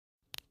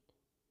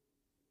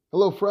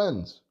Hello,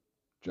 friends.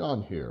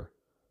 John here.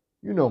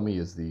 You know me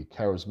as the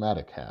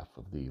charismatic half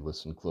of the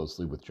Listen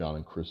Closely with John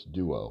and Chris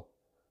duo.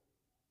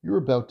 You're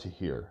about to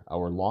hear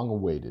our long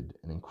awaited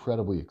and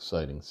incredibly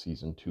exciting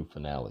Season 2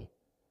 finale.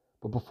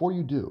 But before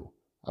you do,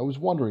 I was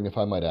wondering if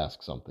I might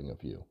ask something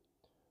of you.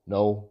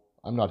 No,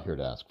 I'm not here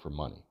to ask for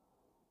money.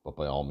 But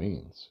by all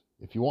means,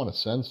 if you want to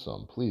send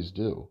some, please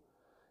do.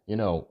 We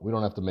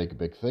don't have to make a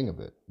big thing of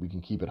it. We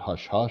can keep it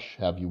hush hush,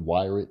 have you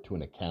wire it to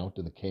an account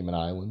in the Cayman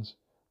Islands,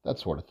 that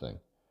sort of thing.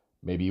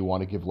 Maybe you want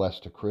to give less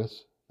to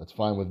Chris? That's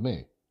fine with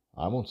me.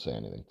 I won't say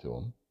anything to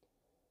him.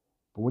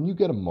 But when you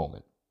get a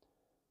moment,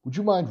 would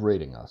you mind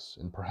rating us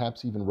and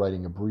perhaps even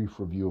writing a brief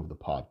review of the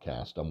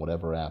podcast on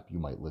whatever app you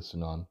might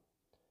listen on?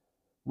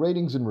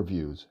 Ratings and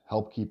reviews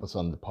help keep us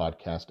on the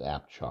podcast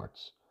app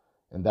charts,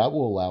 and that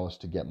will allow us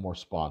to get more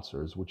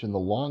sponsors, which in the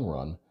long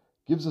run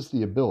gives us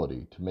the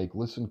ability to make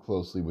Listen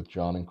Closely with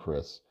John and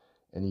Chris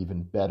an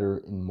even better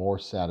and more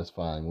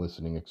satisfying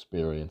listening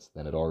experience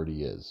than it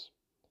already is.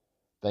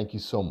 Thank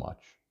you so much,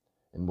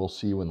 and we'll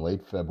see you in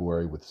late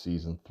February with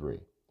Season 3.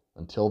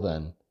 Until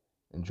then,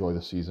 enjoy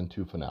the Season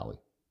 2 finale.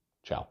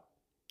 Ciao.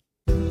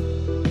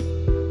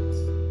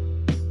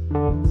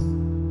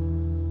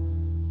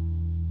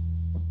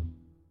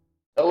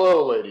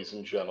 Hello, ladies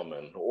and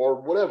gentlemen, or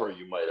whatever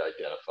you might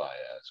identify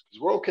as,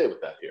 because we're okay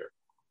with that here.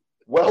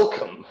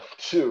 Welcome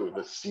to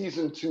the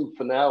Season 2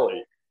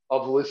 finale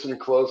of Listen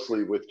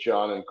Closely with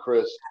John and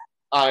Chris.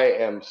 I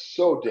am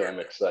so damn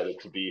excited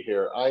to be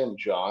here. I am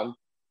John.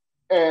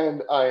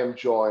 And I am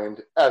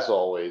joined, as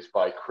always,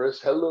 by Chris.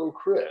 Hello,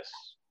 Chris.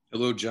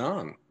 Hello,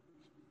 John.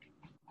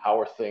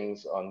 How are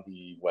things on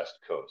the West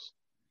Coast?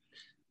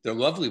 They're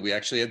lovely. We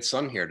actually had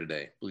sun here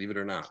today, believe it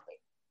or not.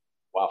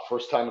 Wow,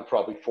 first time in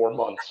probably 4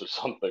 months or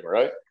something,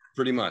 right?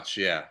 Pretty much,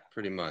 yeah,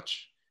 pretty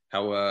much.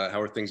 How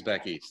are things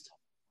back east?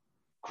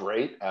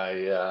 Great.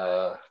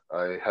 I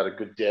had a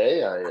good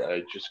day.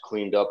 I just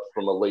cleaned up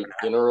from a late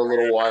dinner a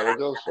little while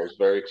ago, so I was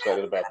very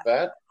excited about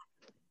that.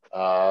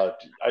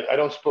 I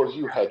don't suppose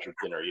you had your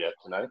dinner yet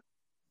tonight?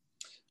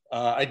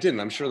 I didn't.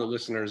 I'm sure the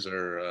listeners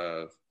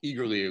are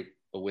eagerly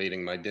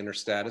awaiting my dinner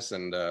status,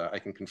 and I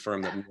can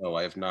confirm that no,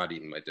 I have not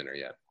eaten my dinner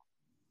yet.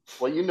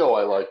 Well, you know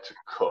I like to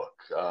cook,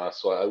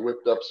 so I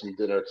whipped up some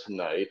dinner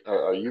tonight.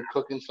 Are you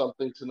cooking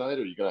something tonight,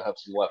 or are you going to have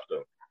some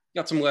leftovers?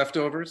 Got some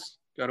leftovers.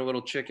 Got a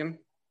little chicken.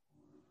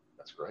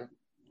 That's great.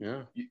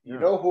 Yeah. You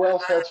know who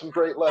else had some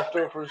great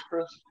leftovers,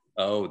 Chris?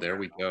 Oh, there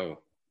we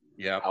go.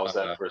 Yeah. How's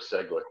that for a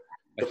segue?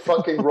 The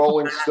fucking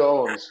Rolling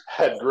Stones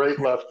had great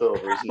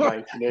leftovers in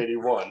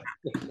 1981.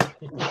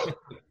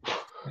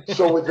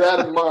 So with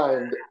that in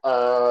mind,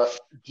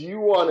 do you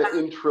want to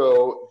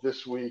intro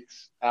this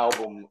week's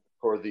album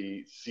for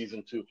the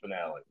Season 2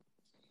 finale?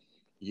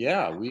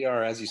 Yeah, we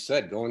are, as you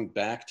said, going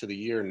back to the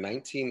year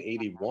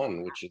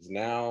 1981, which is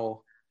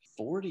now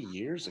 40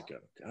 years ago.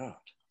 God.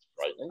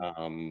 Right.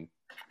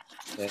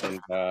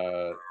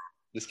 And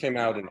this came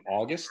out in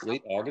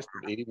late August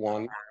of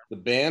 81. The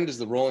band is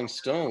the Rolling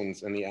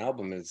Stones, and the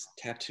album is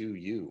Tattoo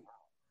You.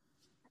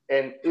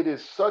 And it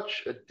is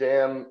such a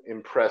damn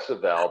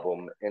impressive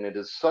album, and it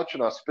is such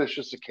an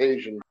auspicious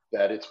occasion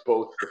that it's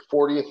both the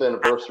 40th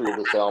anniversary of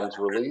this album's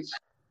release,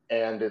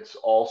 and it's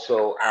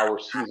also our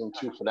Season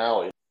 2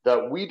 finale,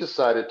 that we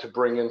decided to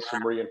bring in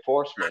some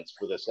reinforcements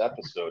for this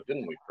episode,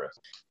 didn't we, Chris?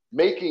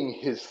 Making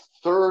his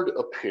third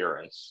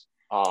appearance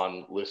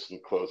on Listen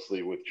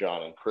Closely with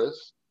John and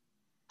Chris,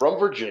 from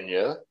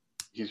Virginia,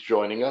 he's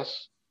joining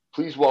us.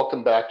 Please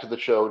welcome back to the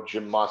show,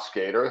 Jim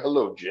Moscator.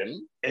 Hello,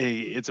 Jim.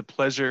 Hey, it's a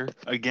pleasure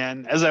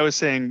again. As I was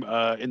saying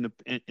in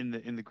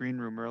the green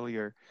room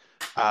earlier,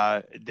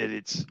 that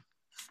it's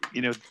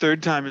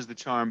third time is the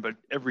charm, but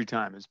every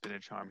time has been a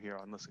charm here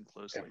on Listen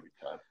Closely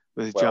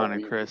with John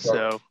and Chris.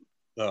 So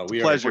it's a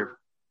pleasure.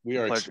 We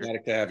are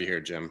ecstatic to have you here,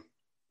 Jim.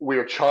 We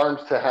are charmed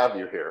to have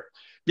you here.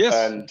 Yes,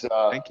 and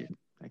thank you.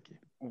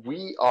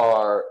 We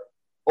are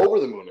over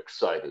the moon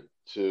excited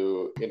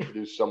to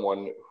introduce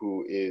someone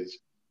who is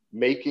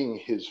making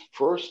his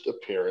first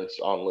appearance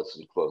on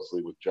Listen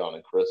Closely with John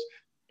and Chris,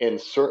 and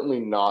certainly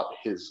not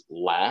his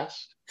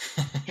last.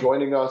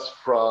 Joining us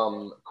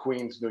from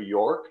Queens, New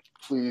York,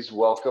 please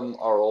welcome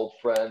our old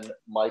friend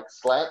Mike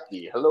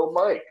Slatke. Hello,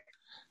 Mike.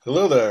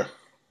 Hello there.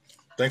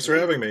 Thanks for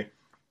having me.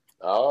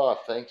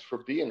 Thanks for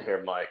being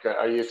here, Mike.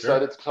 Are you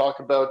excited to talk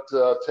about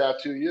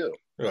Tattoo You?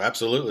 Oh,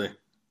 absolutely.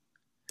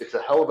 It's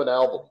a hell of an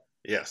album.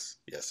 Yes,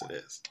 it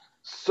is.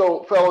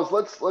 So, fellas,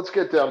 let's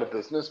get down to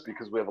business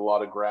because we have a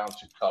lot of ground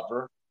to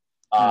cover.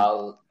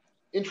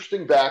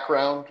 Interesting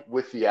background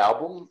with the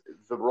album.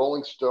 The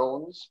Rolling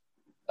Stones,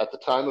 at the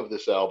time of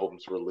this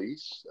album's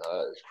release,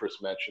 as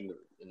Chris mentioned,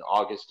 in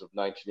August of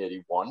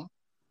 1981,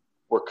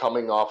 were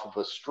coming off of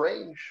a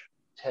strange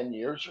 10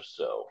 years or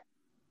so,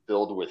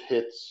 filled with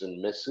hits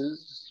and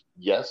misses.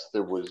 Yes,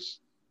 there was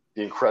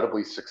the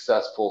incredibly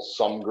successful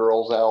Some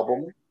Girls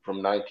album from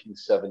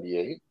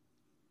 1978.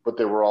 But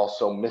there were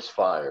also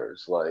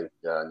misfires like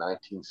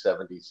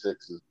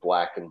 1976's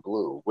Black and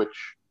Blue,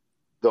 which,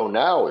 though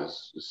now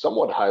is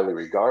somewhat highly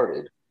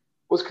regarded,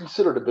 was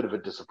considered a bit of a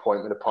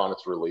disappointment upon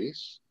its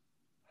release.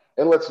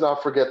 And let's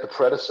not forget the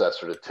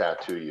predecessor to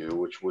Tattoo You,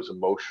 which was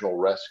Emotional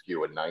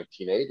Rescue in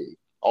 1980.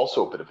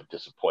 Also a bit of a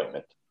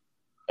disappointment.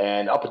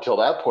 And up until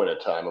that point in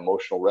time,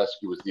 Emotional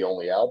Rescue was the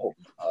only album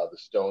the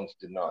Stones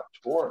did not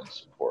tour in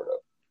support of.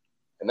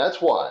 And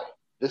that's why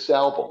this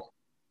album,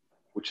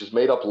 which is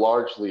made up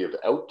largely of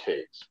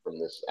outtakes from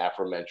this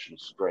aforementioned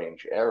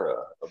strange era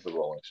of the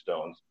Rolling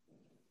Stones,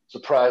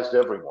 surprised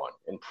everyone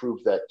and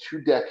proved that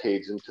 2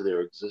 decades into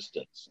their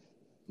existence,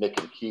 Mick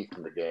and Keith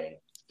and the gang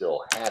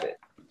still had it.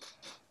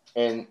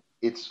 And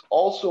it's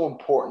also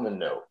important to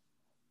note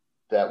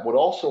that what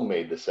also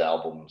made this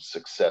album's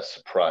success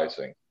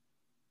surprising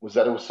was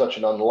that it was such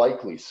an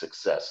unlikely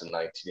success in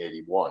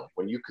 1981.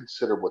 When you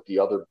consider what the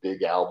other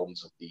big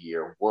albums of the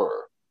year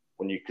were,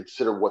 when you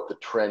consider what the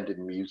trend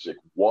in music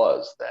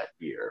was that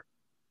year,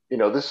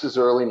 this is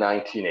early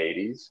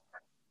 1980s,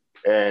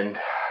 and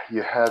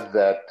you had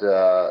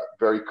that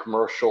very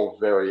commercial,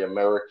 very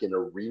American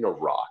arena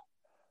rock.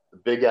 The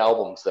big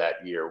albums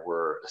that year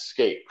were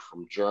Escape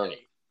from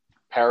Journey,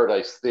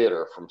 Paradise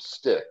Theater from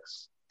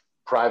Styx,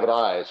 Private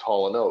Eyes,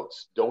 Hall &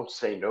 Oates, Don't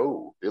Say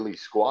No, Billy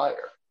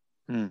Squier.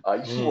 You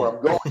see where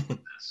I'm going with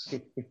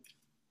this.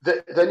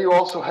 Then you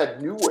also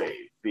had New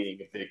Wave being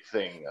a big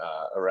thing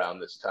around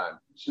this time.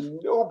 So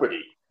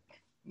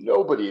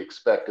nobody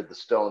expected the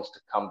Stones to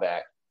come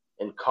back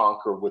and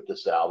conquer with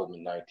this album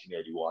in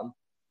 1981.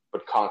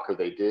 But conquer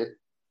they did,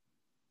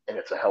 and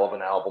it's a hell of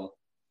an album.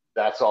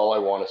 That's all I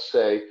want to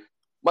say.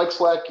 Mike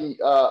Slacky,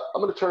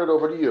 I'm going to turn it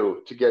over to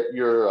you to get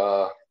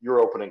your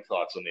opening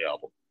thoughts on the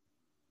album.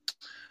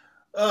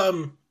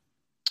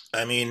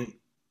 I mean,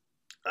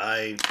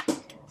 I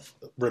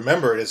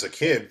remember it as a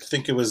kid. I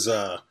think it was,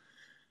 I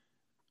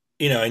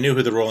knew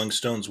who the Rolling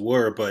Stones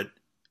were, but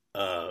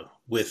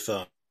with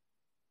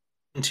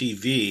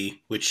MTV,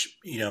 which,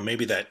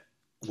 maybe that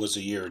was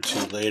a year or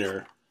two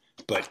later,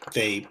 but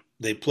they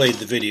played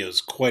the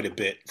videos quite a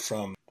bit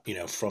from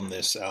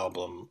this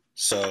album.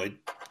 So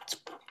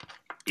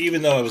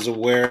even though I was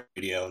aware of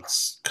the video,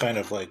 it's kind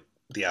of like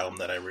the album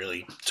that I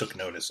really took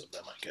notice of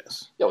them, I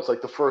guess. Yeah, it was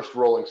like the first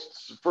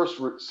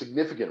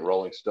significant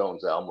Rolling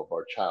Stones album of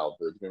our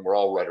childhood. I mean, we're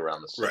all right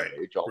around the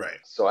same age. Right.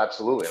 So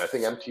absolutely. And I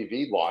think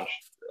MTV launched,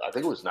 I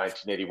think it was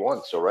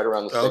 1981. So right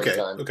around the same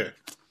time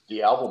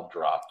the album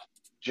dropped.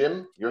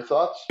 Jim, your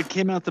thoughts? It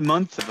came out the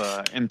month of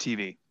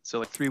MTV. So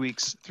like 3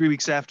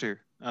 weeks after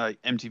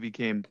MTV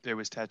came, there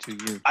was Tattoo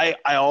You.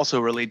 I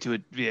also relate to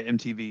it via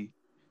MTV.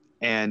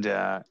 And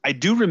I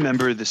do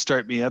remember the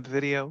Start Me Up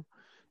video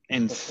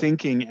and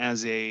thinking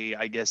as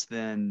I guess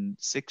then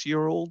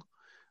 6-year-old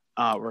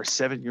or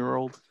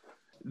 7-year-old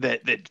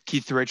that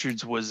Keith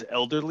Richards was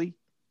elderly.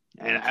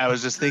 And I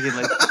was just thinking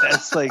like,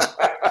 that's like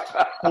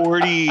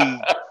 40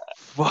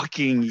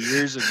 fucking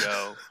years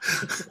ago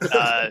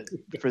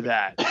for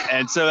that.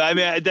 And so, I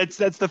mean,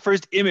 that's the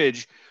first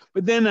image.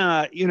 But then,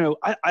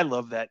 I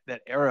love that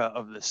era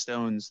of the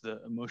Stones,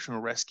 the Emotional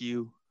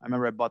Rescue. I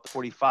remember I bought the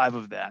 45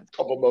 of that.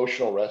 Of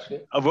Emotional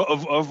Rescue?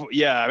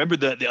 Yeah, I remember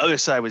the other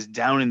side was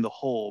Down in the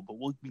Hole, but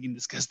we can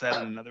discuss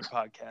that in another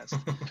podcast.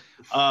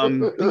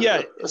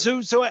 Yeah,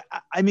 so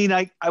I mean,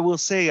 I will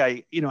say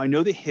I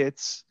know the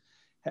hits,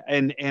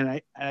 and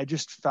I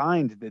just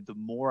find that the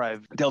more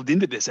I've delved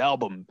into this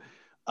album,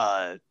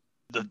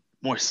 the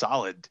more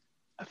solid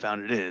I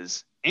found it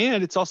is.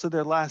 And it's also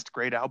their last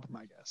great album,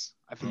 I guess.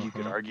 I think you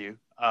could argue,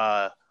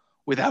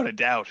 without a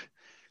doubt,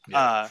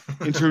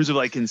 in terms of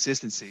like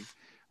consistency.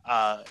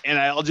 And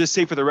I'll just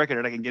say for the record,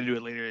 and I can get into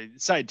it later,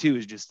 side 2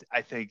 is just,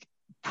 I think,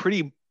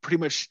 pretty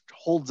much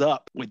holds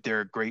up with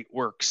their great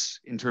works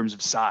in terms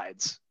of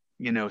sides.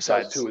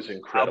 Side 2 is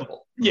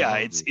incredible. Album. Yeah,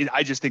 I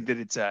just think that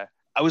it's I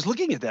was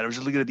looking at that. I was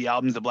just looking at the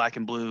albums, the Black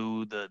and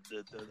Blue, the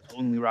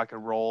Only Rock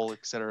and Roll,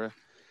 etc.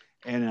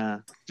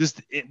 And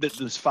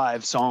those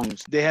 5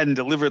 songs, they hadn't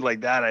delivered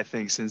like that, I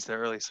think, since the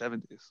early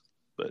 70s.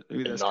 But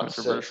maybe that's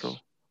controversial.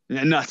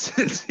 Yeah, not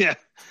since, yeah.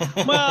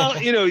 Well,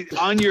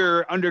 on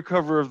your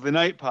Undercover of the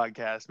Night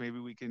podcast, maybe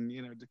we can,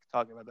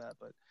 talk about that.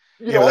 But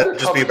that'd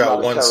just be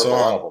about one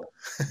song.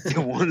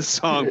 One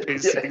song,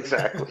 basically. Yeah,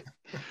 exactly.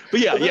 But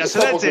yeah. So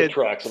that's it.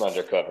 Tracks on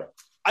Undercover.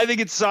 I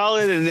think it's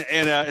solid,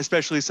 and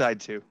especially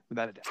side 2,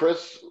 without a doubt.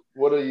 Chris,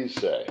 what do you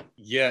say?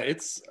 Yeah,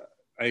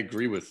 I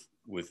agree with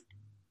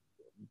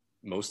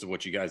most of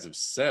what you guys have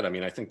said. I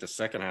mean, I think the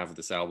second half of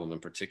this album in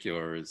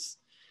particular is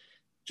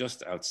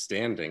just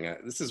outstanding.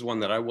 This is one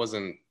that I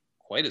wasn't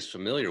quite as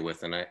familiar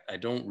with, and I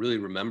don't really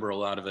remember a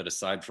lot of it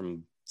aside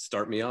from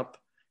Start Me Up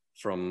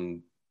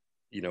from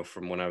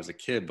when I was a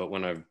kid. But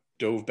when I've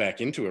dove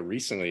back into it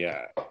recently,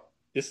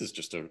 this is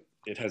just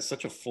it has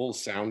such a full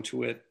sound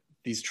to it.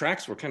 These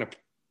tracks were kind of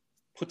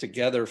put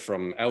together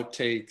from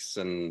outtakes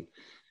and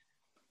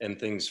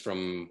things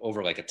from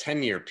over like a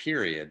 10-year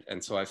period.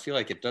 And so I feel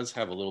like it does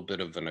have a little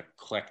bit of an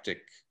eclectic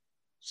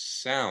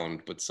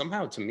sound, but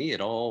somehow to me,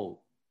 it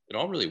all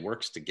really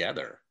works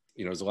together.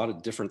 There's a lot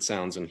of different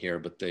sounds in here,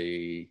 but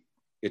it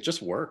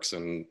just works.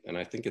 And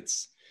I think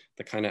it's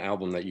the kind of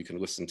album that you can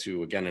listen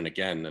to again and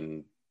again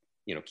and,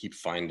 keep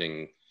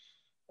finding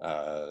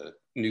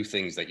new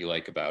things that you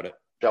like about it.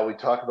 Shall we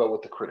talk about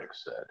what the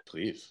critics said?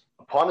 Please.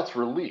 Upon its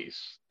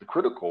release, the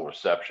critical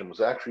reception was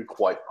actually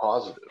quite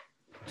positive.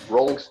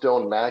 Rolling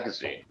Stone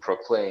magazine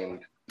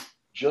proclaimed,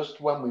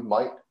 "Just when we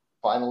might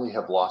finally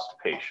have lost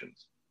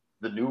patience,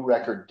 the new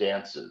record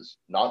dances,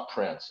 not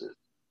prances,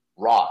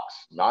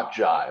 rocks, not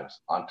jives,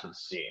 onto the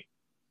scene.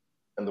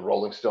 And the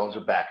Rolling Stones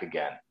are back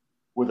again,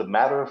 with a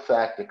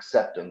matter-of-fact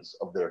acceptance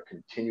of their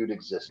continued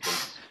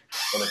existence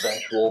and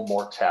eventual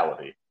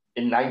mortality."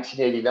 In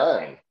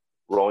 1989,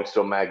 Rolling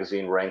Stone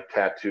magazine ranked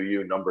Tattoo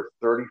You number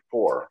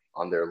 34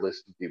 on their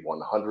list of the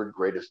 100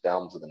 greatest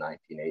albums of the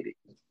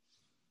 1980s.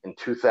 In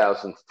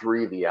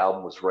 2003, the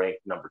album was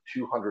ranked number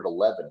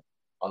 211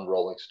 on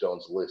Rolling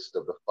Stone's list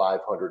of the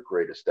 500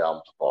 greatest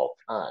albums of all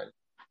time.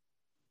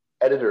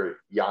 Editor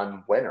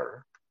Jan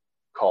Wenner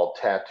called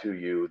Tattoo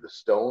You the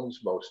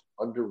Stones' most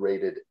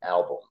underrated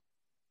album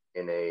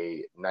in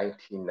a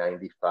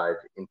 1995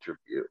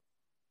 interview.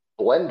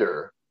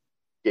 Blender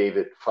gave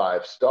it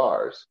 5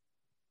 stars.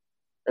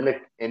 And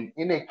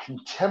in a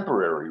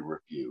contemporary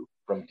review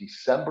from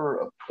December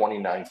of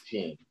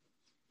 2019,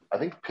 I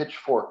think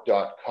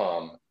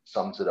Pitchfork.com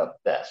sums it up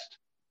best.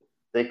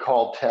 They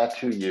called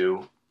Tattoo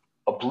You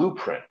a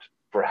blueprint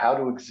for how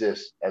to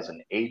exist as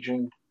an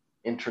aging,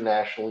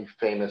 internationally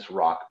famous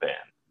rock band.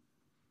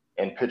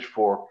 And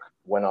Pitchfork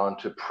went on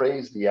to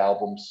praise the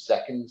album's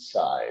second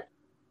side,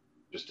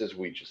 just as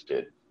we just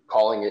did,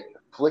 calling it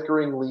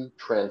flickeringly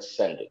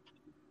transcendent.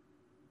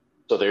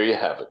 So there you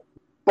have it.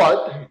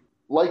 But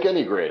like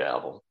any great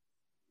album,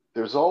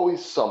 there's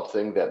always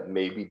something that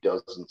maybe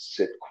doesn't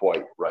sit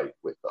quite right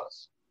with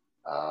us.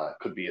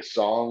 Could be a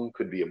song,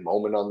 could be a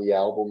moment on the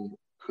album,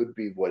 could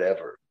be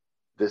whatever.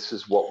 This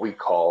is what we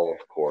call,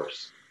 of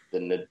course, the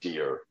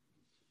nadir.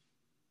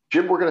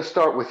 Jim, we're going to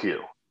start with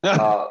you.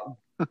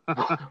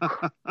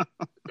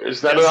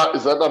 Is that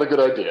not a good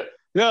idea?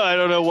 No, I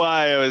don't know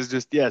why. I was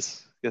just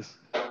yes.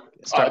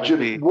 Start with Jim,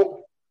 me.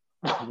 what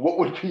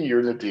would be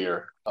your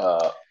nadir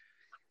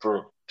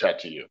for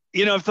Tattoo You?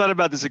 You know, I've thought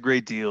about this a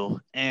great deal,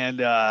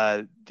 and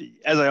as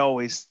I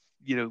always,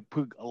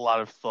 put a lot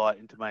of thought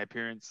into my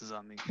appearances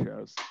on these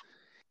shows.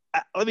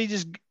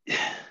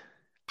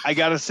 I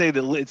gotta say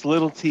that it's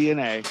Little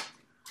TNA.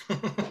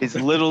 It's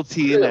Little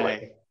TNA,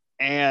 Really?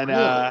 and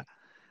Really?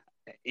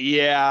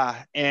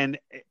 yeah, and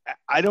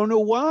I don't know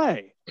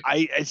why.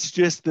 It's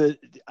just that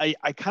I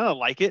kind of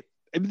like it.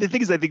 I mean, the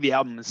thing is, I think the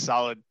album is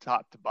solid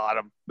top to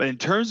bottom. But in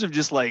terms of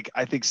just I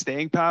think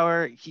staying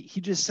power, he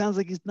just sounds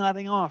like he's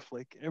nodding off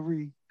like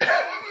every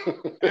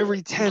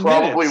 10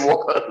 Probably minutes.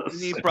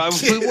 was. He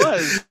probably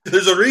was.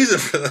 There's a reason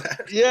for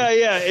that. Yeah.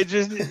 It's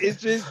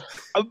just.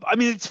 I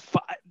mean, it's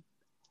fine.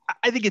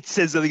 I think it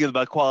says something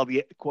about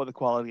the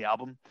quality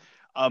album.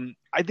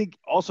 I think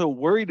also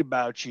Worried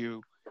About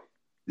You.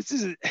 This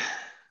is,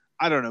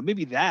 I don't know,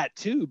 maybe that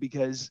too,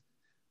 because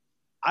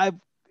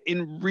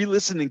in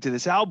re-listening to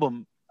this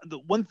album, the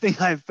one thing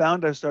I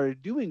found I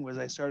started doing was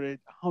I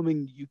started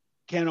humming "You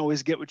Can't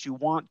Always Get What You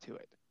Want" to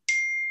it.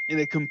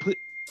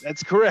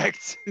 That's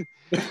correct.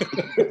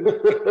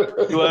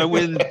 Do I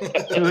win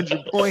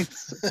 200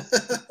 points?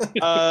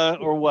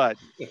 Or what?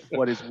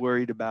 What is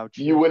Worried About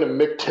You? You win a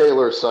Mick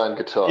Taylor signed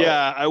guitar.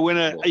 Yeah, I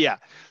win yeah.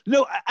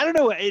 No, I don't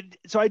know.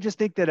 So I just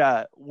think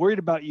that Worried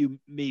About You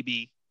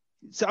maybe.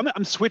 So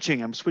I'm switching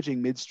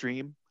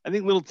midstream. I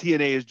think Little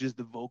TNA is just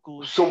the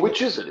vocals. So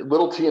which is it?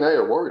 Little TNA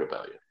or Worried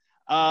About You?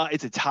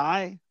 It's a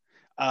tie.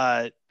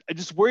 I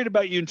just Worried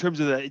About You in terms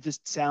of it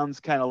just sounds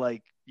kind of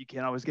like You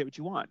Can't Always Get What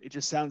You Want. It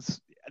just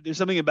sounds, there's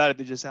something about it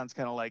that just sounds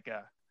kind of like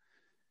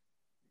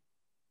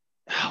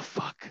oh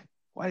fuck.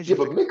 Why did you?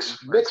 Yeah, but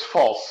Mick's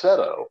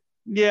falsetto.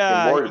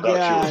 Yeah, Worried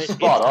About You is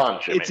spot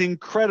on, Jimmy. It's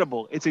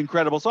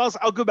incredible. So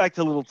I'll go back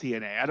to Little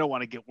TNA. I don't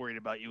want to get Worried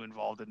About You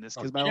involved in this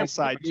because my own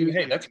side too.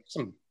 Hey, that's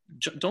some.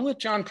 Don't let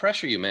John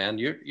pressure you, man.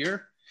 You're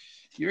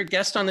a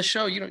guest on the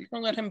show. You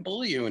don't let him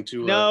bully you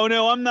into. No,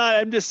 I'm not.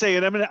 I'm just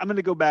saying. I'm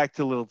gonna go back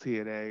to Little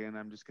TNA, and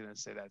I'm just gonna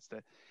say that's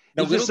the.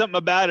 There's just something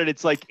about it.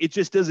 It's like it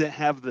just doesn't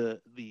have the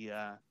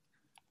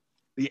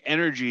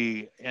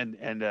energy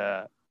and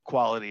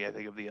quality. I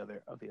think of the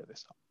other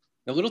songs.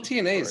 Now, Little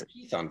TNA is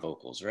Keith on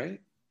vocals, right?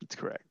 That's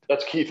correct.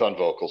 That's Keith on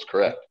vocals,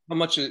 correct? How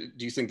much do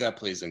you think that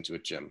plays into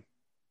it, Jim?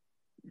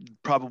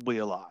 Probably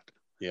a lot.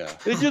 Yeah.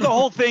 The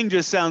whole thing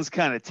just sounds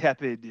kind of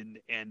tepid,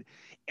 and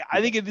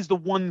I think it is the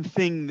one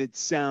thing that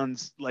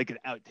sounds like an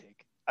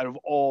outtake out of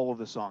all of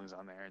the songs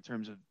on there in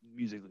terms of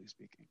musically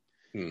speaking.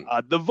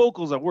 The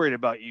vocals I'm Worried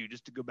About You,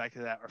 just to go back to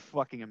that, are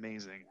fucking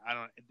amazing.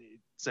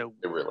 They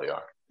really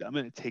are. I'm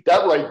going to take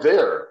that right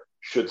there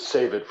should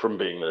save it from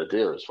being the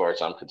nadir as far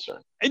as I'm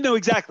concerned. And no,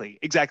 exactly.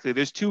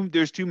 There's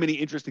too many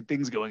interesting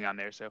things going on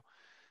there. So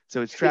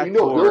it's track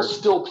they'll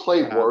still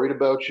play Worried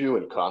About You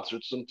in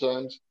concerts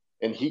sometimes,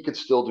 and he could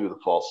still do the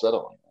falsetto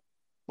on that.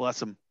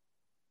 Bless him.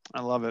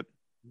 I love it.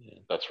 Yeah,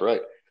 that's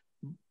right.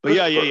 But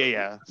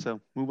yeah.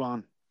 So move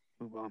on.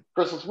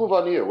 Chris, let's move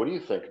on to you. What do you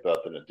think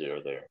about the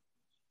nadir there?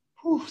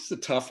 It's a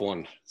tough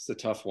one.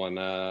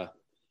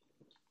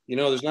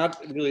 There's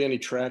not really any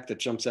track that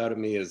jumps out at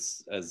me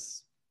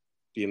as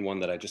being one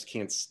that I just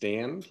can't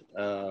stand.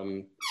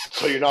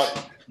 So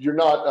you're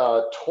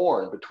not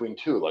torn between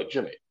two like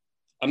Jimmy.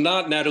 I'm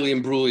not Natalie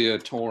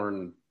Imbruglia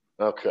torn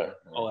Okay.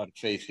 all out of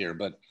faith here,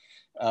 but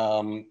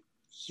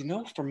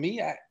for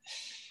me, I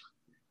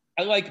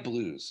like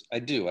blues. I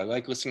do. I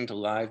like listening to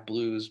live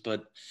blues,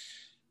 but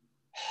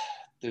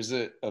there's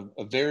a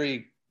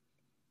very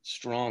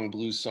strong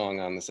blues song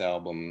on this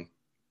album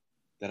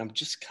that I'm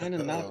just kind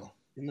of not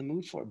in the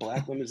mood for.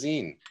 Black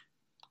Limousine.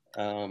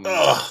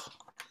 Uh-oh.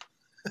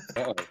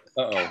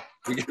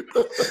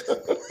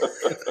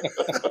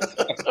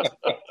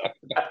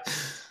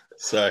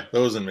 Sorry, that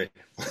wasn't me.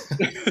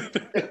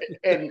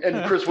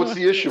 and Chris, what's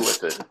the issue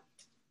with it?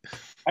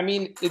 I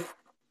mean,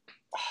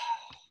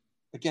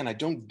 again, I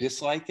don't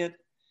dislike it.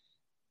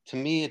 To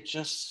me, it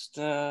just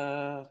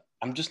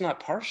I'm just not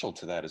partial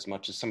to that as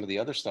much as some of the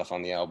other stuff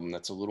on the album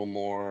that's a little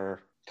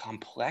more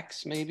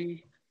complex,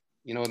 maybe.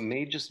 It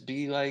may just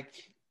be like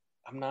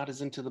I'm not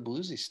as into the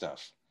bluesy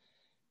stuff.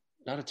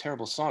 Not a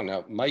terrible song.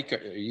 Now, Mike,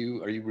 are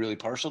you really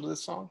partial to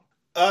this song?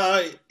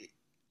 I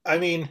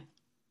mean,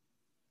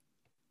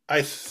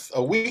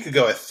 a week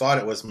ago I thought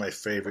it was my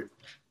favorite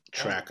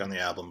track on the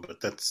album,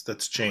 but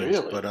that's changed.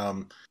 Really? But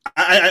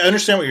I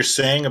understand what you're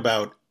saying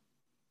about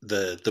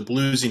the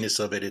bluesiness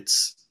of it.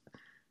 It's,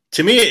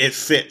 to me, it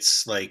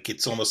fits. Like,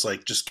 it's almost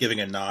like just giving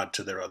a nod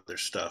to their other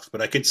stuff.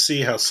 But I could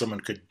see how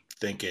someone could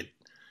think it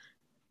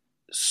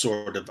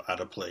sort of out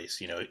of place,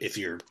 if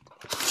you're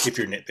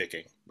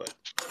nitpicking. But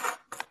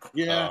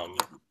yeah,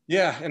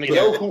 and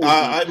again,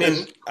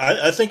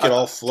 I think it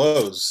all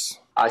flows.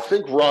 I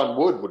think Ron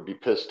Wood would be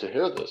pissed to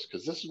hear this,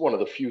 because this is one of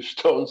the few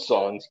Stone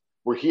songs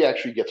where he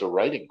actually gets a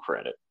writing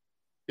credit.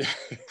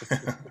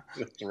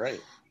 That's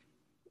right.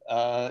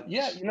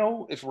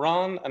 If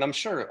Ron, and I'm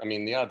sure,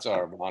 the odds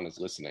are Ron is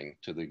listening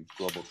to the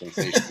Global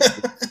Sensation.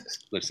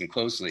 Listen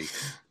closely.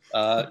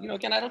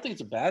 Again, I don't think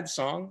it's a bad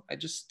song. I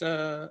just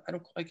I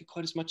don't like it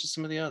quite as much as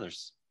some of the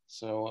others.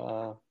 So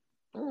all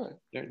right,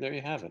 there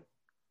you have it.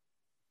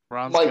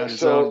 Ron's Mike, got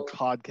his own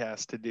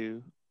podcast to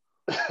do.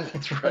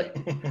 That's right.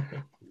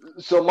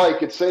 So,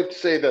 Mike, it's safe to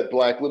say that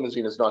Black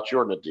Limousine is not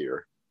your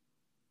nadir.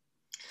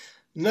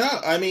 No,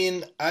 I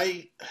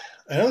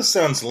know this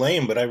sounds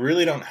lame, but I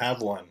really don't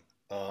have one.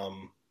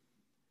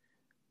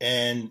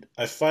 And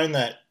I find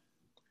that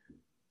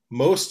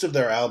most of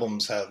their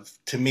albums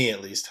to me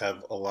at least,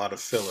 have a lot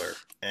of filler.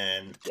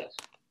 And yes.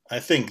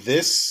 I think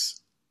this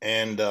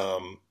and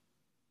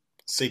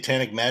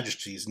Satanic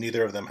Majesties,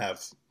 neither of them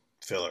have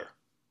filler.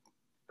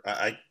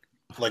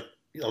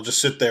 I'll just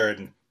sit there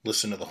and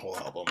listen to the whole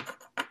album.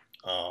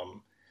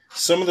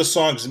 Some of the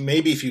songs,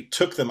 maybe if you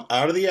took them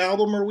out of the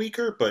album, are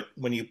weaker, but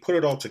when you put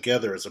it all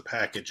together as a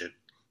package,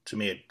 to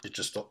me, it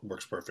just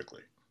works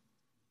perfectly.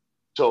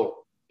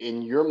 So,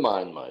 in your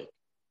mind, Mike,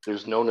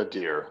 there's no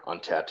nadir on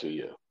Tattoo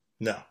You?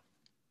 No.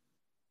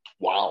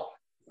 Wow.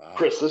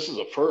 Chris, this is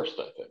a first,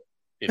 I think.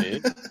 It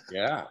is?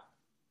 Yeah.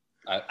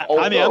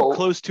 I'm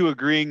close to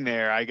agreeing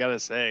there, I gotta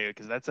say,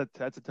 because that's a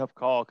tough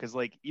call. Because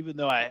even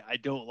though I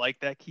don't like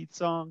that Keith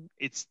song,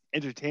 it's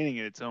entertaining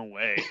in its own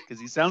way. Because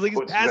he sounds like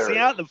he's passing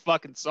out in the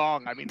fucking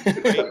song.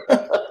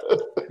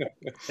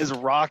 As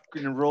rock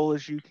and roll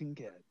as you can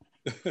get.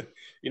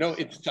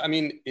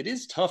 It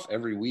is tough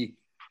every week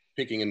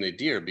picking a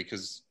nadir,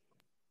 because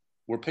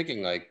we're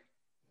picking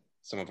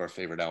some of our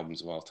favorite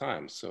albums of all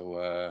time.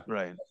 So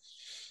right.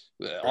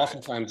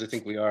 Oftentimes I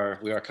think we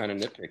are kind of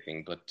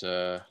nitpicking,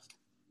 but.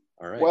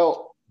 All right.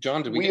 Well,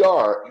 John, we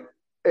are,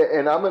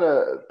 and I'm going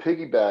to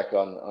piggyback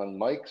on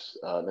Mike's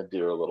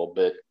nadir a little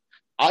bit.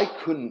 I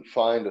couldn't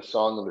find a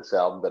song on this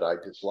album that I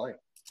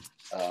disliked.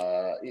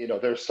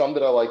 There's some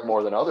that I like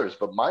more than others,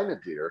 but my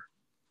nadir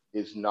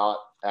is not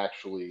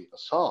actually a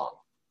song.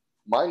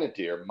 My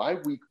nadir, my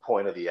weak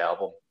point of the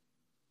album,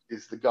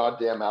 is the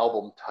goddamn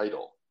album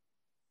title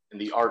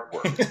and the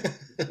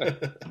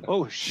artwork.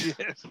 Oh,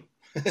 shit.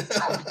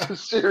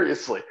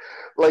 Seriously,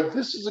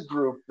 this is a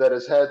group that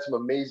has had some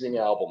amazing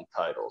album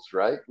titles,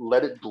 right?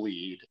 Let It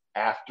Bleed,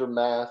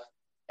 Aftermath,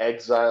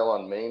 Exile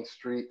on Main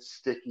Street,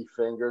 Sticky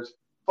Fingers.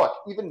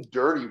 Fuck, even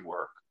Dirty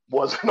Work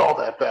wasn't all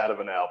that bad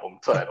of an album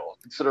title,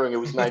 considering it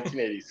was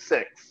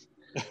 1986.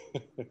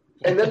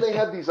 And then they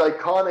had these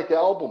iconic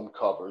album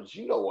covers.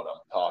 You know what I'm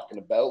talking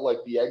about,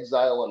 like the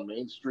Exile on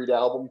Main Street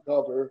album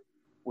cover,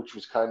 which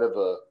was kind of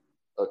a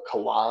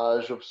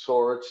collage of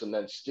sorts, and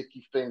then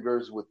Sticky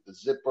Fingers with the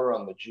zipper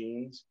on the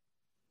jeans.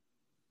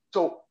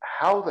 So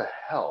how the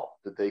hell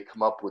did they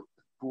come up with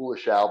the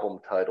foolish album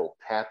title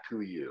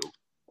Tattoo You,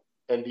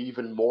 and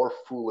even more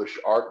foolish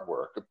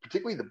artwork,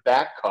 particularly the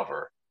back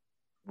cover,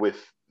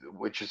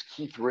 which is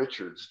Keith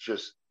Richards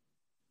just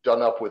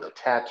done up with a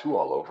tattoo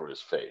all over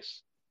his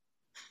face?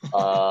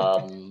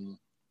 I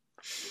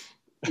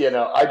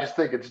just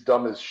think it's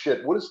dumb as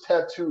shit. What does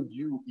Tattoo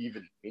You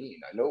even mean?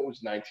 I know it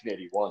was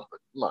 1981, but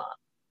come on.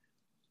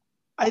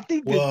 I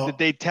think that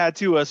they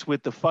tattoo us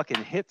with the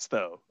fucking hits,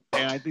 though.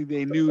 And I think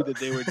they knew that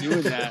they were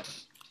doing that.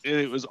 And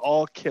it was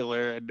all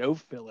killer and no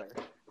filler.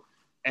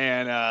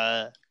 And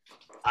I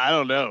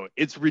don't know.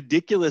 It's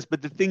ridiculous.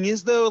 But the thing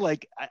is, though,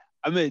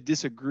 I'm going to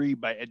disagree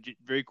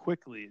very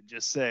quickly and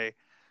just say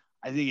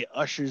I think it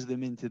ushers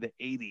them into the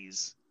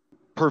 80s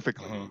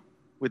perfectly. Mm-hmm.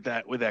 with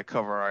that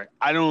cover art.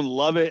 I don't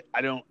love it.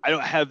 I don't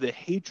have the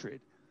hatred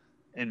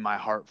in my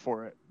heart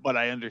for it, but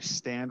I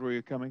understand where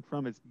you're coming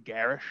from. It's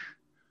garish.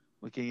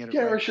 Looking at it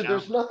Garish, right now.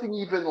 there's nothing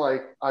even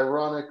like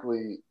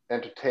ironically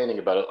entertaining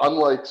about it.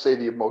 Unlike, say,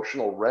 the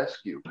Emotional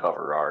Rescue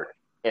cover art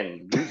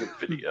and music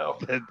video.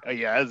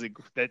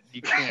 that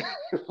you can't.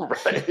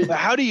 Right. But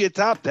how do you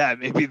top that?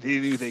 Maybe they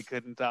knew they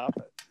couldn't top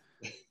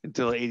it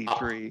until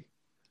 '83.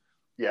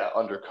 Yeah,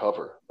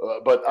 undercover.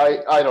 But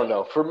I don't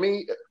know. For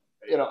me,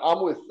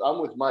 I'm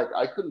with Mike.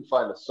 I couldn't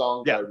find a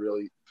song that I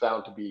really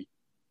found to be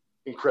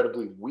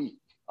incredibly weak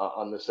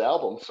on this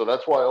album. So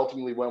that's why I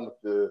ultimately went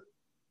with the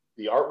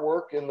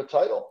artwork and the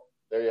title.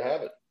 There you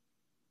have it.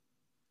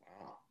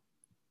 Wow.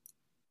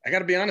 I got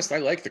to be honest. I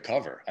like the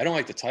cover. I don't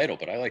like the title,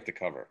 but I like the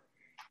cover.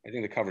 I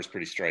think the cover's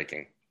pretty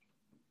striking. Is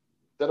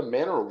that a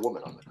man or a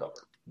woman on the cover?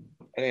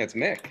 I think it's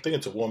Mick. I think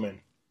it's a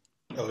woman.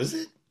 Oh, is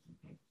it?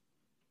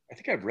 I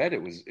think I read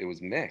it was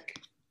Mick.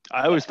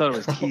 I always thought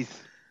it was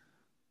Keith.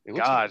 It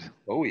looks God. Like,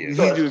 oh yeah. We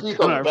So need to it's do Keith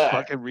a on ton the of back.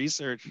 fucking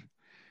research.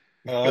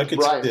 I It's could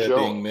Brian see that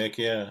being Jones. Mick,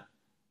 yeah.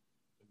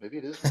 Maybe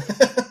it is.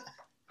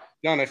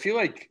 John, I feel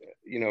like,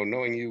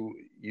 knowing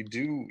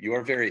you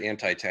are very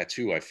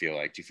anti-tattoo, I feel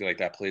like. Do you feel like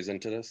that plays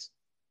into this?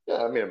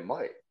 Yeah, I mean, it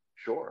might.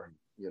 Sure.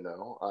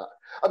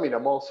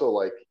 I'm also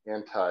like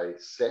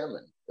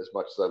anti-salmon as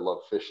much as I love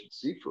fish and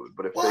seafood.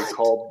 But if they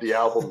called the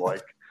album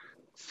like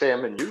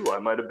Salmon You, I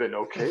might have been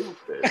okay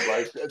with it.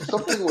 Like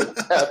something with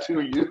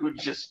Tattoo You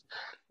just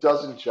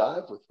doesn't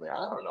jive with me.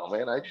 I don't know,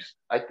 man.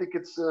 I think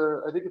it's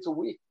a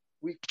weak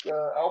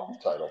album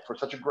title for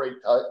such a great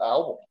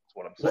album. That's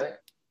what I'm saying.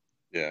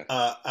 Yeah.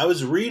 I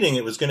was reading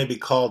it was going to be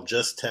called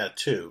Just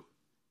Tattoo.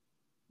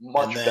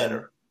 Much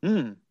better.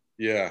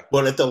 Yeah.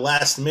 But at the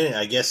last minute,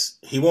 I guess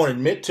he won't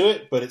admit to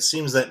it, but it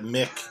seems that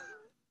Mick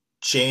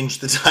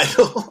changed the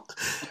title,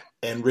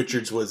 and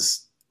Richards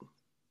was,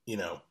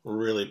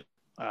 really.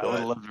 I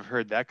would love to have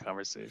heard that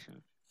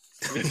conversation.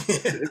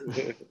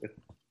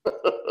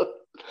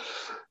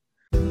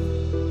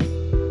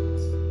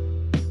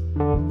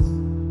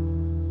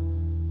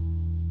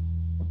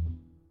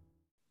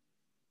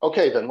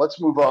 Okay, then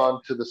let's move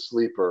on to the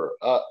sleeper.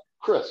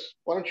 Chris,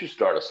 why don't you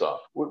start us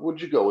off? What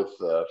would you go with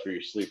for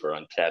your sleeper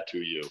on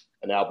Tattoo You,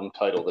 an album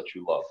title that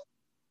you love?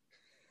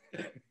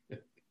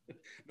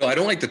 No, I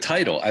don't like the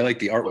title. I like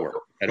the artwork.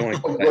 I don't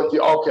like the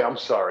title. Okay, I'm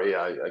sorry.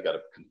 I got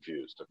it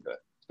confused. Okay.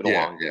 It's been a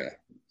long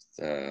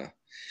day.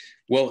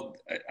 Well,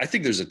 I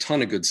think there's a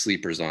ton of good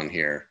sleepers on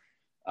here.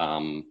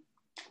 The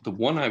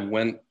one I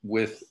went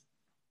with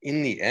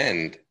in the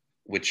end,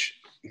 which,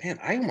 man,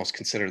 I almost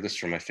consider this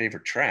for my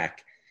favorite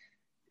track,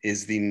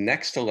 is the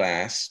next to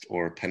last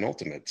or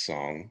penultimate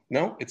song.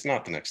 No, it's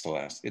not the next to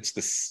last. It's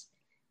the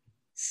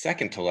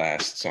second to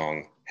last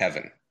song,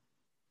 Heaven,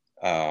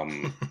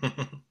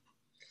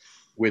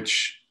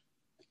 which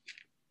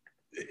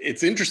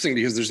it's interesting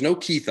because there's no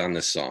Keith on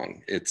this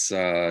song. It's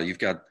you've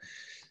got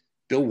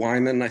Bill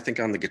Wyman, I think,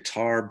 on the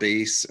guitar,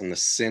 bass, and the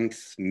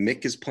synth.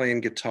 Mick is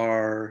playing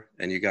guitar,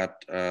 and you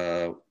got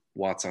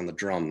Watts on the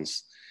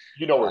drums.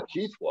 You know where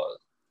Keith was?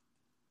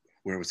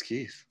 Where was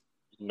Keith?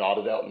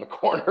 Nodded out in the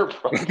corner.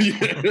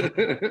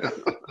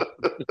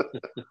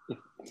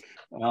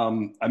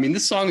 I mean,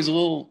 this song is a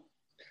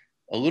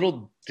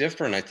little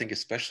different, I think,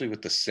 especially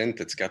with the synth.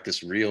 It's got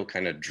this real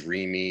kind of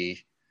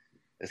dreamy,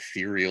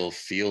 ethereal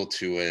feel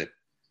to it.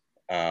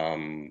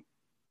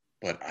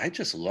 But I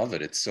just love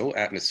it. It's so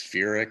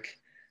atmospheric.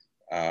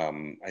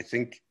 I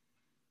think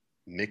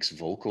Mick's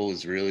vocal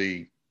is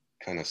really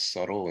kind of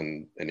subtle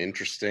and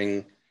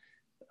interesting.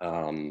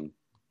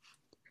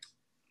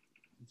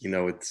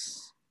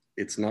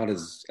 It's not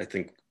as, I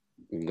think,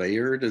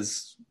 layered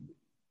as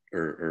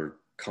or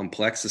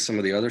complex as some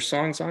of the other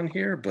songs on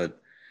here, but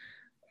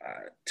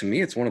to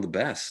me, it's one of the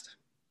best.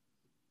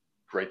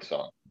 Great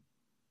song.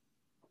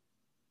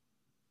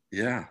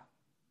 Yeah.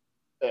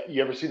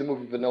 You ever see the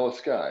movie Vanilla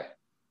Sky?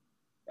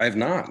 I have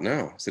not.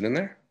 No. Is it in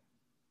there?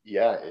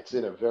 Yeah, it's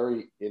in a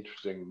very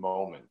interesting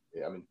moment.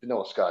 I mean,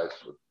 Vanilla Sky is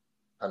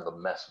kind of a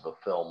mess of a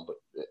film, but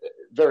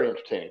very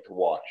entertaining to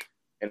watch.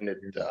 And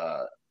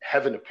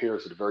Heaven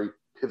appears at a very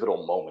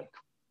pivotal moment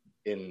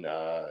in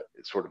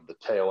sort of the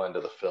tail end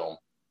of the film.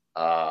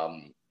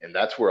 And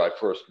that's where I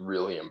first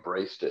really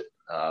embraced it.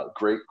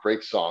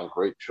 Great song,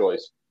 great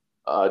choice.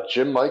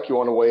 Jim, Mike, you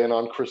want to weigh in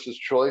on Chris's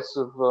choice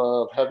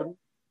of Heaven?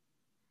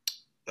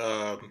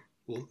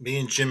 Well, me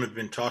and Jim have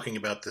been talking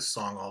about this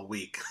song all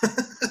week.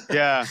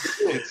 Yeah,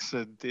 it's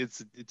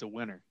a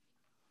winner.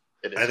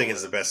 I think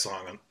it's the best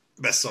song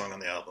on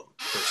the album,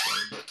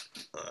 personally.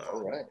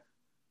 All right.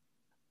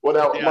 Well,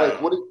 now, yeah.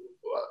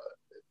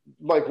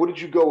 Mike, what did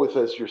you go with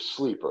as your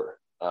sleeper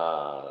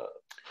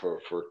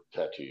for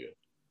Tattoo You?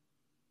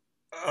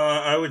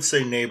 I would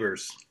say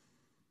Neighbors.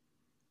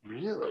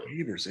 Really?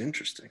 Neighbors,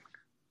 interesting.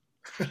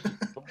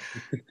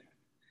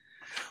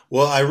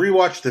 Well, I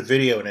rewatched the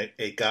video and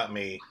it got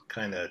me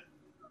kind of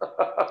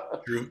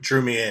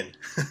drew me in.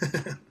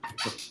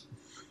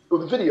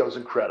 Well, the video is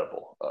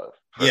incredible.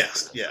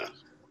 Yes, yeah.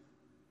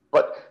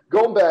 But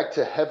going back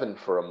to Heaven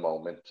for a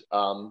moment,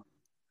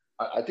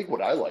 I think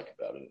what I like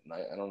about it, and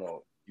I don't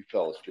know you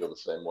fellas feel the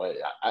same way.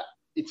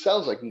 It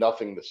sounds like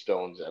nothing the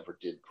Stones ever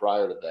did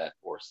prior to that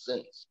or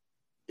since.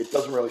 It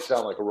doesn't really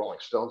sound like a Rolling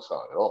Stone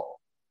song at all.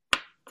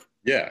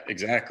 Yeah,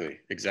 exactly.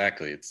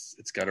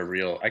 It's got a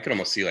real. I could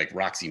almost see like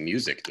Roxy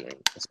Music doing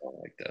a song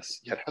like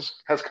this. Yeah, it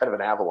has kind of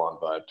an Avalon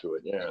vibe to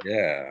it.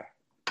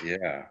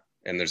 Yeah.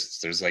 And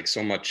there's like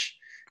so much.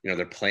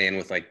 They're playing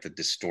with like the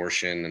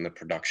distortion and the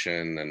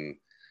production, and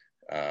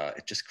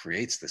it just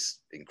creates this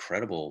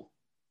incredible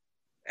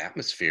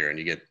atmosphere. And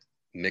you get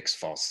mixed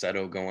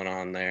falsetto going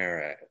on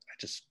there. I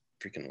just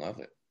freaking love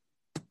it.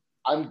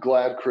 I'm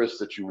glad, Chris,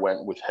 that you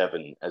went with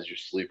Heaven as your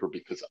sleeper,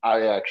 because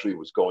I actually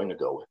was going to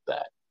go with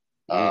that.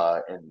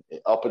 And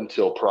up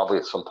until probably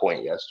at some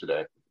point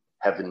yesterday,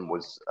 Heaven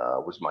was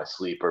my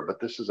sleeper. But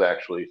this is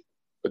actually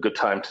a good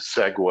time to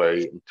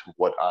segue into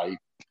what I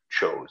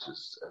chose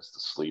as the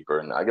sleeper.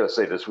 And I got to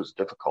say, this was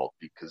difficult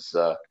because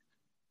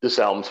this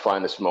album's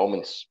finest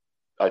moments,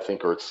 I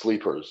think, are its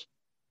sleepers.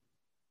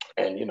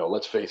 And,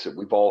 let's face it,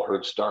 we've all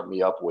heard Start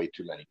Me Up way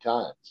too many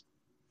times.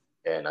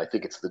 And I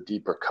think it's the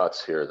deeper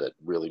cuts here that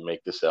really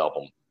make this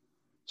album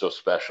so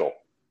special.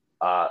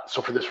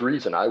 So for this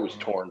reason, I was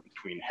torn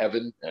between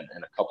Heaven and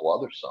a couple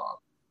other songs.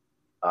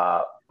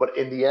 But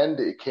in the end,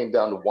 it came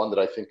down to one that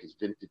I think is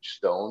vintage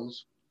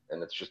Stones,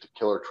 and it's just a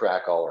killer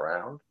track all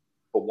around,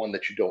 but one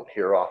that you don't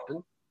hear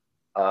often.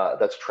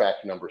 That's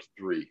track number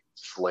 3,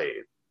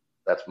 Slave.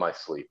 That's my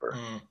sleeper.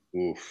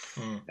 Oof.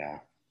 Yeah.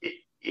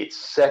 It's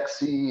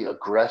sexy,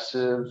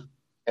 aggressive,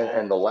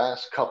 and the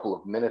last couple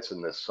of minutes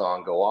in this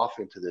song go off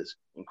into this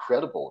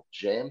incredible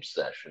jam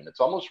session. It's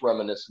almost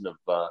reminiscent of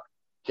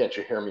Can't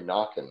You Hear Me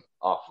Knocking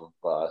off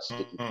of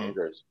Sticky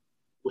Fingers,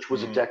 which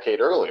was a decade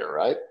earlier,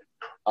 right?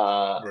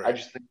 Right. I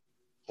just think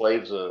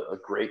Slave's a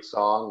great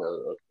song,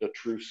 a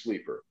true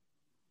sleeper.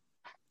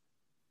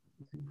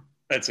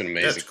 That's an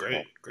amazing. That's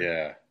great.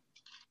 Yeah.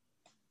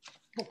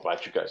 I'm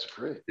glad you guys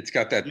agree. It's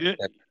got that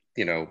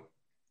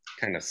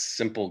kind of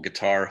simple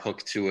guitar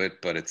hook to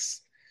it, but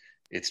it's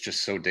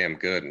just so damn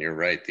good. And you're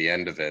right, the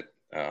end of it,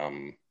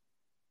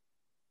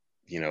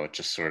 it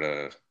just sort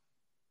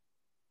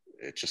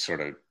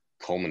of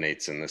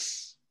culminates in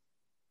this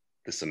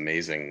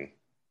amazing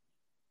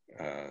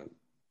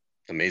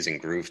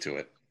groove to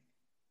it.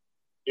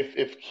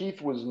 If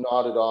Keith was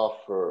nodded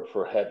off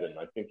for Heaven,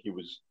 I think he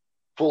was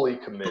fully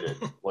committed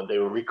when they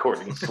were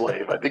recording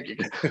Slave. I think you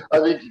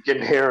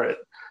can hear it.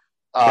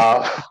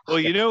 Well,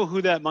 you know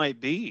who that might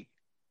be,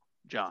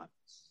 John?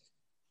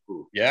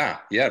 Yeah.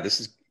 This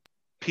is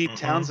Pete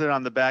Townsend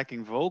on the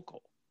backing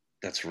vocal.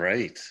 That's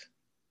right.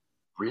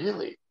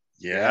 Really?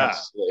 Yeah.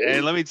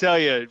 And let me tell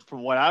you,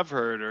 from what I've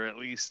heard, or at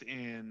least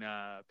in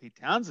Pete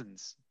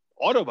Townsend's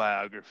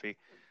autobiography,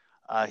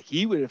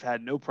 he would have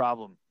had no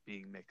problem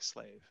being Mick's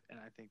slave, and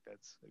I think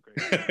that's a great.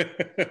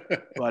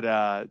 But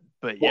yeah.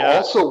 Well,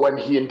 also, when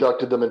he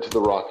inducted them into the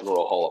Rock and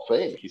Roll Hall of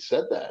Fame, he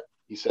said that.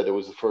 He said it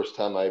was the first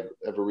time I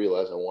ever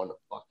realized I wanted to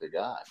fuck the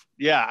guy.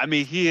 Yeah, I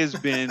mean, he has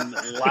been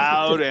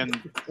loud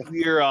and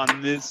clear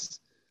on this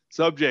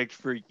subject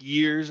for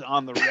years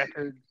on the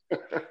record.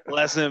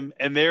 Bless him.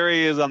 And there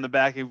he is on the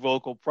backing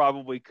vocal,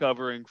 probably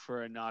covering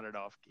for a nodded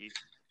off Keith.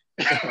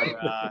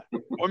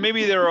 Or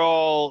maybe they're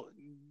all,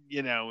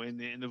 in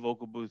the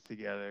vocal booth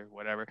together,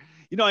 whatever.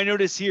 I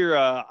notice here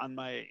in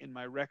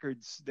my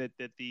records that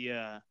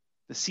the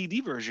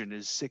CD version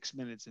is 6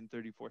 minutes and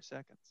 34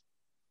 seconds.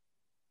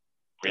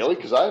 Really?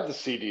 Because I have the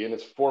CD and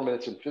it's 4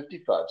 minutes and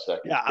 55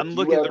 seconds. Yeah, I'm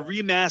looking at the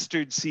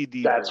remastered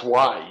CD. That's version.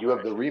 why you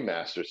have the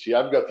remaster. See,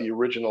 I've got the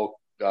original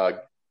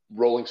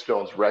Rolling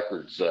Stones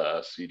Records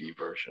CD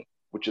version,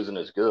 which isn't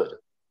as good.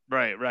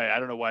 Right. I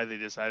don't know why they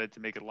decided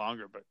to make it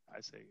longer, but I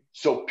say.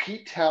 So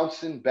Pete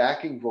Townsend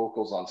backing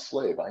vocals on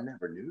Slave. I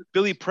never knew.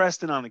 Billy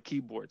Preston on the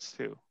keyboards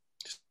too.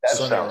 That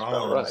Sonny sounds about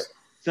Rollins. right.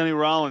 Sonny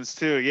Rollins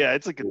too. Yeah,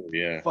 it's like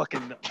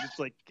fucking. It's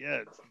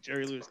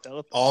Jerry Lewis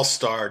telephone.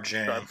 All-star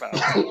jam.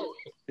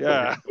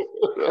 Yeah.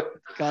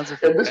 And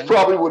this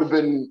probably would have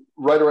been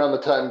right around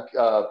the time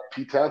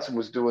Pete Townsend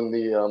was doing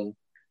the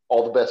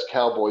All the Best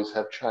Cowboys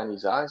Have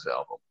Chinese Eyes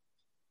album.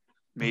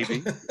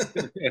 Maybe. I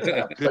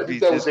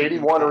think that was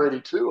 81 or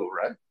 82,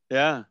 right?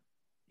 Yeah.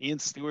 Ian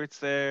Stewart's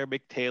there,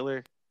 Mick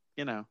Taylor,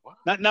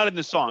 not in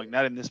the song,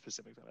 not in this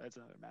specific song. That's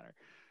another matter.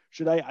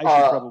 Should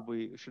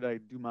I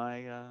do my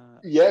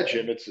yeah,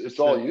 Jim, it's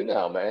all you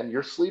now, man.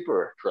 Your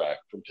sleeper track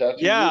from Tattoo.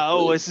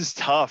 Yeah, this is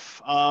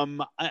tough.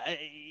 I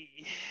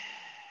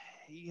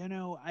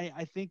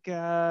think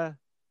I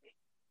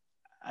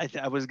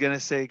was gonna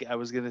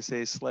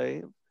say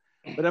Slave,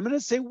 but I'm gonna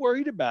say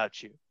Worried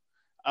About You.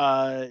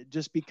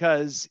 Just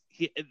because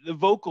the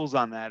vocals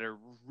on that are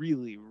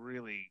really,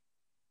 really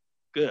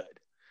good.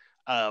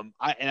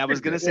 I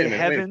was gonna say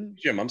Heaven.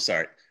 Jim, I'm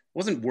sorry.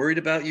 Wasn't Worried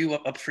About You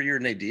up for your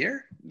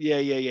nadir?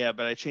 Yeah,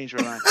 but I changed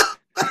my mind.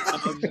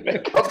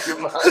 Make up your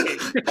mind.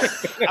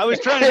 I was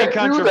trying to be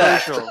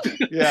controversial.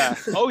 Yeah.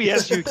 Oh,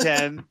 yes, you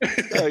can.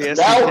 Oh, yes.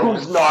 Now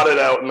who's nodded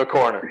out in the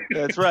corner?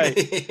 That's right.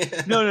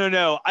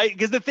 No.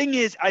 Because the thing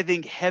is, I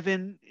think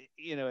Heaven,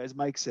 as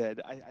Mike said,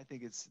 I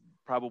think it's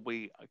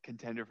probably a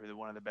contender for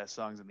one of the best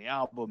songs on the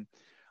album.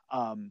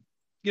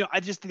 I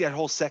just think that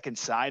whole second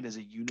side is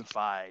a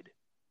unified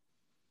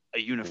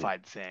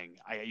thing.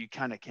 You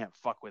kind of can't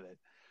fuck with it.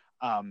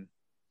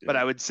 But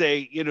I would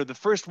say, the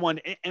first one,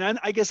 and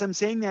I guess I'm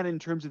saying that in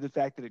terms of the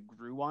fact that it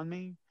grew on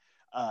me.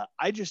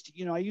 I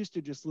used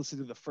to just listen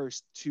to the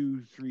first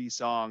 2-3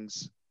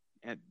 songs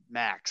at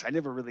max. I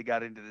never really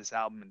got into this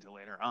album until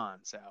later on.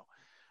 So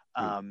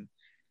I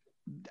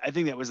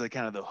think that was like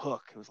kind of the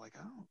hook. It was like,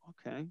 oh,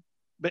 okay.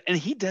 And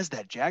he does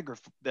that Jagger,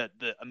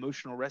 the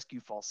emotional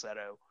rescue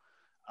falsetto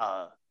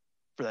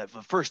for the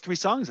first 3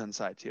 songs on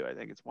side 2. I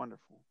think it's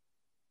wonderful.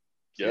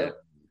 Yeah.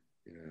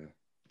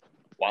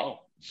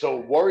 Wow. So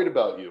worried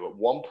about you at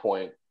one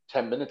point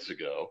 10 minutes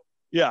ago.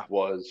 Yeah.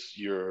 Was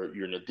your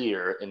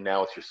nadir, and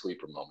now it's your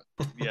sleeper moment.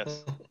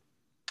 Yes.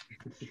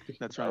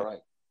 That's right. All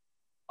right.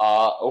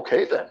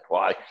 Okay then.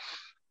 Why?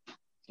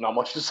 Not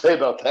much to say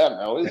about that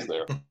now, is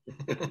there?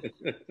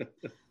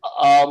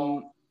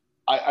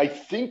 I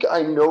think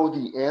I know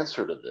the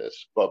answer to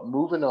this, but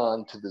moving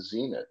on to the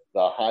zenith,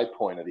 the high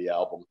point of the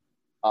album.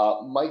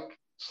 Mike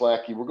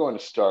Slacky, we're going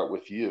to start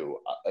with you.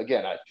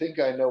 Again, I think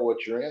I know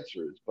what your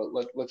answer is, but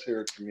let's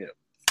hear it from you.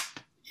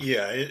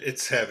 Yeah,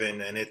 it's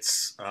Heaven, and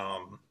it's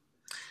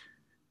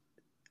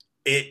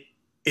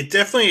it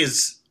definitely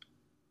is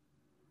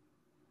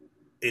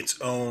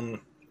its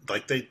own.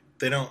 Like they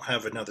don't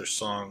have another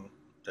song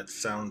that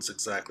sounds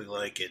exactly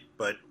like it,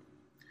 but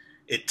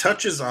it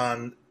touches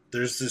on.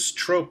 There's this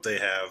trope they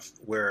have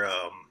where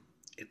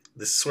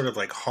this sort of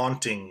like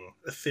haunting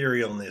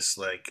etherealness.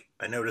 Like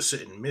I notice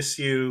it in Miss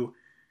You,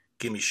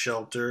 Gimme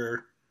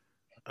Shelter,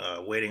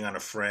 Waiting on a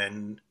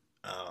Friend,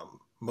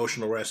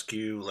 Emotional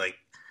Rescue. Like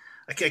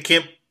I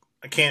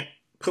can't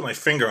put my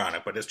finger on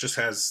it, but it just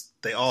has.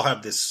 They all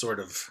have this sort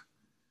of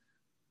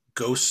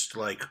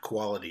ghost-like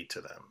quality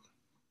to them,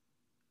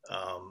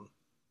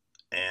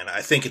 and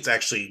I think it's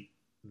actually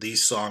the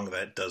song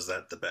that does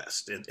that the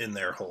best in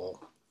their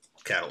whole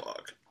catalog.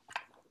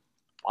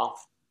 Wow.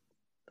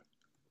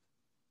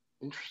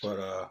 Interesting.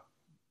 But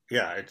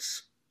yeah,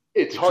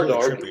 it's hard really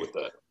to argue trippy with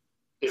that.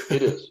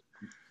 It is.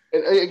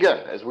 And again,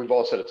 as we've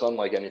all said, it's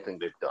unlike anything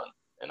they've done,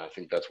 and I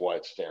think that's why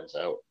it stands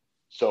out.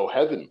 So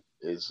Heaven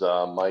is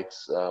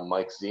Mike's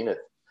zenith.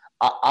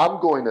 I'm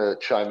going to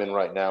chime in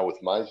right now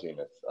with my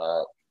zenith,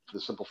 for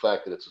the simple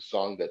fact that it's a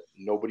song that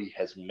nobody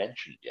has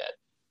mentioned yet.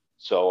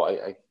 So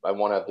I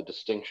want to have the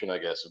distinction, I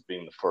guess, of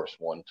being the first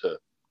one to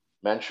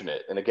mention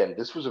it. And again,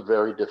 this was a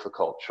very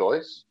difficult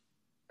choice.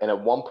 And at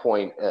one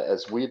point,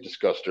 as we had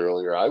discussed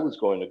earlier, I was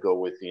going to go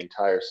with the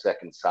entire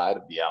second side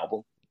of the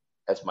album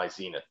as my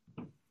zenith.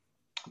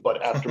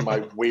 But after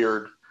my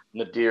weird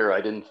nadir,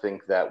 I didn't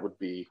think that would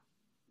be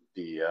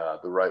the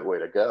right way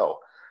to go.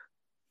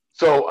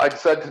 So I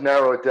decided to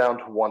narrow it down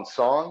to one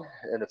song,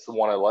 and it's the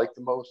one I like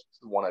the most, it's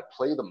the one I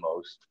play the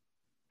most,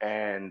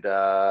 and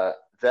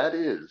that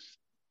is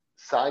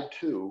side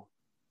 2,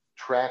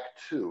 track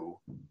 2,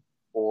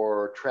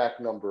 or track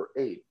number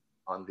 8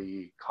 on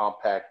the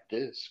compact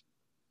disc.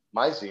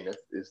 My zenith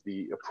is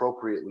the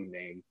appropriately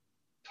named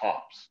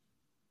Tops.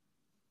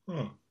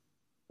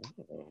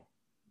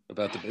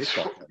 About the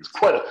baseball. It's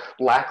quite a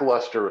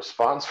lackluster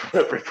response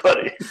from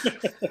everybody.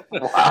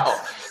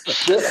 Wow.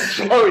 Shit,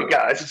 I'm sorry,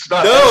 guys. It's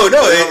not. No,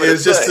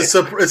 it's just it's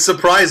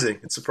surprising.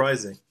 It's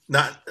surprising.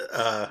 Not.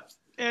 Yeah,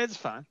 it's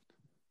fine.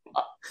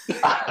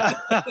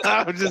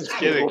 I'm just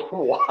kidding.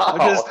 Wow.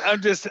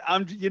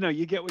 I'm.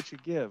 You get what you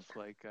give,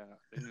 like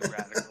in the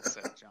Radical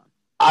said, John.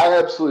 I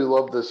absolutely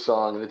love this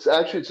song, and it's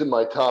in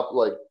my top,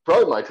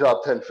 probably my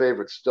top 10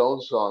 favorite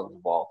Stones songs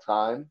of all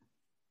time.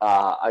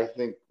 I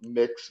think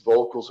Mick's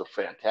vocals are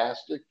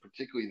fantastic,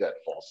 particularly that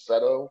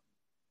falsetto.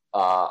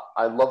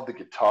 I love the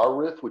guitar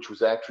riff, which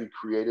was actually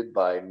created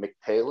by Mick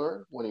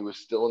Taylor when he was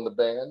still in the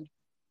band.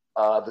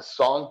 The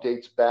song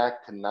dates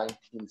back to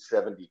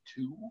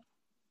 1972.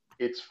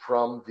 It's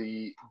from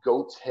the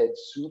Goat's Head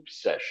Soup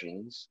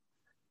sessions.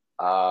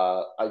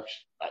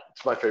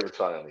 It's my favorite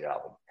song on the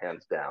album,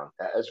 hands down.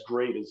 As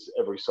great as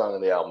every song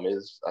on the album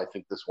is, I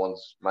think this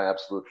one's my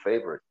absolute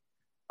favorite.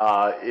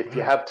 If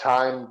you have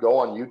time, go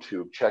on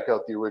YouTube, check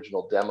out the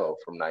original demo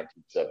from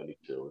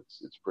 1972.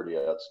 It's pretty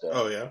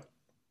outstanding.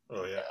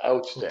 Oh yeah.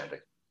 Outstanding.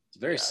 It's a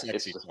very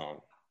sexy song.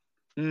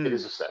 It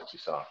is a sexy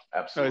song,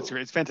 absolutely.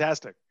 It's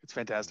fantastic. It's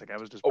fantastic. I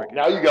was just.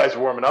 Now you guys are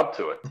warming up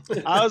to it.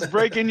 I was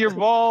breaking your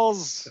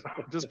balls.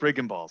 Just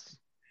breaking balls.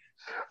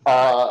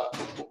 Well,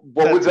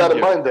 with that in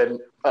mind, then,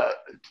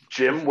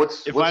 Jim,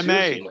 what's If I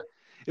may,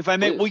 Please.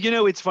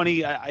 Well, it's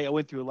funny. I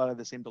went through a lot of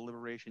the same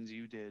deliberations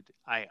you did.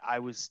 I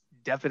was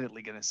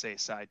definitely going to say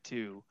side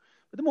 2,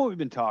 but the more we've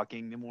been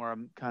talking, the more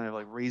I'm kind of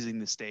like raising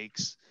the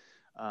stakes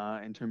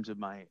in terms of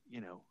my,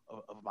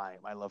 of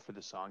my love for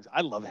the songs.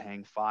 I love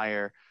Hang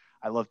Fire.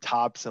 I love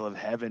Tops. I love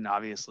Heaven,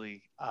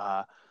 obviously.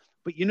 But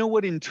you know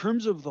what? In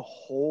terms of the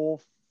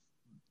whole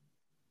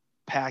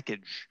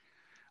package,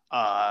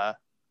 I'm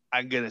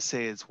going to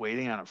say it's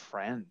Waiting on a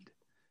Friend,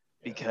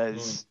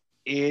 because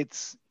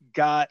it's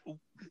got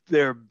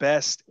their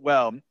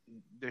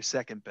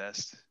second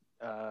best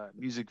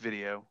music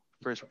video.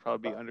 First would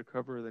probably be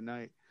Undercover of the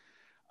Night.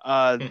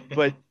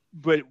 But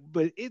but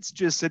it's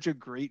just such a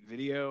great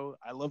video.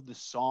 I love the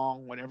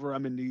song. Whenever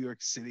I'm in New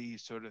York City,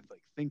 sort of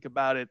like think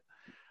about it.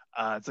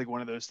 It's like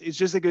one of those. It's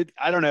just a good.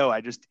 I don't know.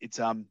 It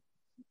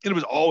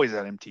was always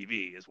at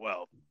MTV as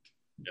well.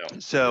 Yeah.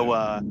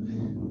 So,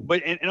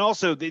 but and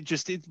also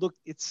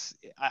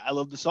I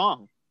love the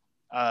song,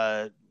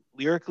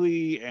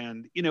 lyrically,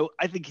 and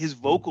I think his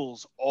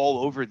vocals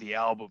all over the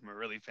album are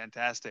really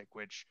fantastic.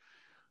 Which,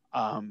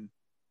 I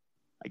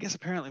guess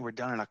apparently were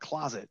done in a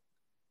closet.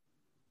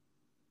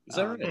 Is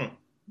that right?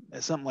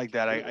 Something like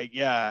that.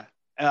 Yeah.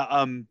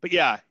 But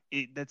yeah,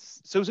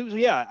 that's so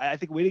yeah. I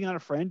think Waiting on a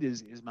Friend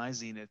is my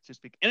zenith.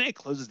 And it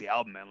closes the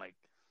album, man. Like,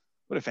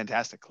 what a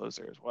fantastic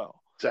closer as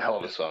well. It's a hell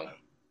of a song.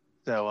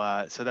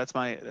 So that's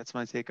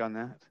my take on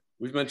that.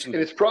 We've mentioned,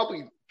 and it's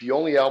probably the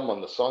only album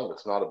on the song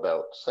that's not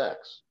about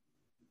sex,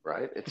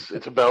 right?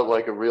 It's about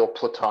like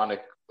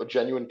a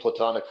genuine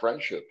platonic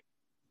friendship.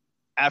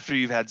 After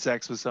you've had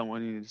sex with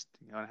someone, you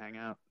want to hang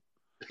out.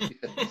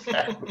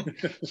 Exactly.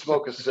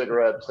 Smoke a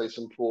cigarette, play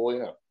some pool,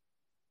 yeah.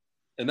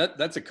 and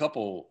that's a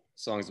couple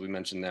songs we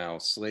mentioned now,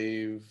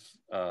 Slave,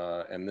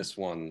 and this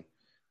one,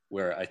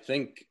 where I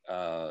think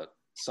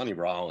Sonny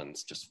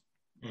Rollins just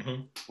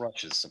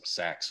crushes some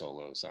sax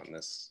solos on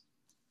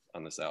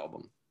this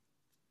album.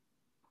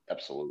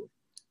 Absolutely.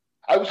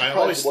 I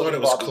always thought it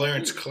was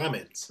Clarence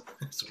Clemens.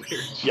 It's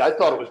weird. Yeah, I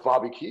thought it was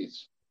Bobby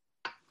Keys.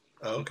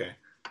 Oh, okay.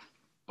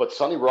 But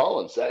Sonny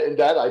Rollins, and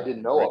that I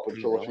didn't know up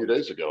until a few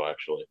days ago,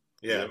 actually.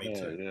 Yeah, me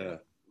too.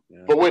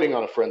 Yeah. But Waiting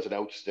on a Friend's an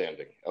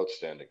outstanding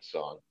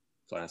song.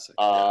 Classic.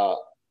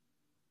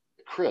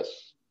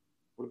 Chris,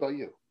 what about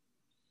you?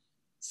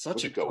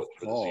 Such a go tough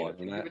with call. I'm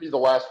giving you the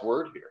last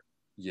word here.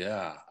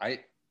 Yeah, I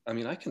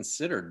mean, I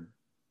considered,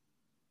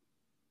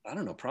 I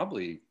don't know,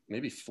 probably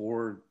maybe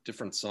 4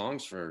 different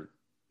songs for,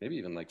 maybe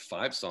even like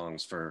 5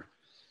 songs for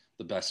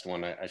the best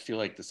one. I feel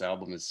like this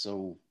album is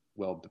so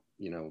well,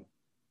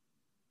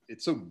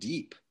 it's so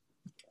deep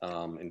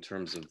in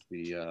terms of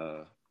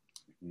the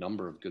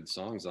number of good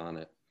songs on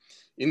it.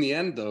 In the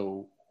end,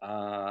 though,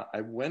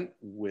 I went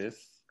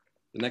with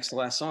the next to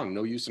last song,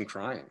 No Use in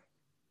Crying.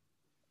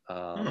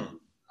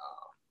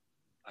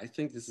 I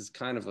think this is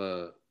kind of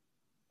a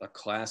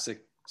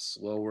classic,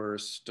 slower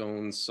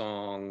Stones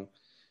song,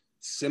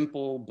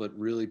 simple but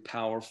really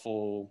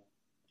powerful.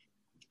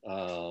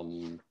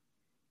 Some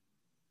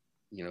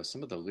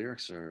of the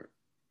lyrics are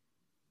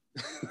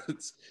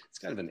it's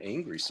kind of an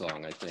angry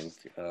song, I think.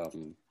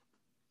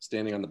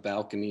 Standing on the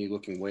balcony,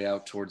 looking way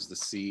out towards the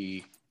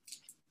sea.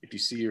 If you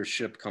see your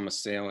ship come a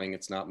sailing,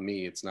 it's not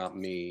me, it's not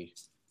me.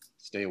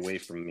 Stay away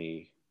from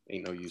me.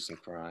 Ain't no use in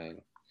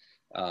crying.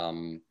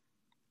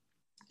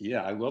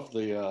 Yeah, I love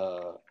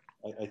the.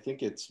 I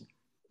think it's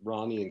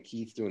Ronnie and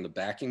Keith doing the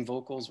backing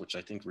vocals, which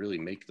I think really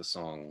make the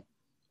song.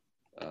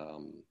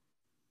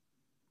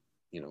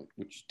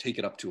 Which take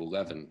it up to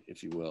 11,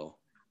 if you will.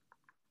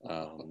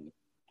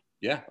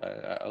 Yeah,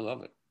 I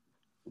love it.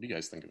 What do you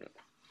guys think of it?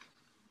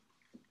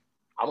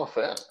 I'm a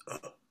fan.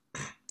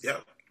 Yeah.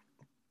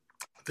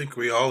 I think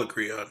we all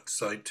agree on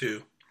side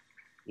 2.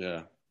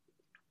 Yeah.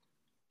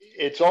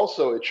 It's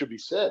also, it should be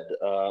said,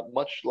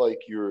 much like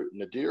your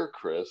Nadir,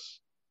 Chris,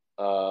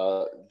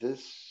 who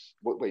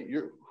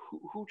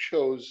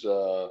chose,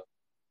 your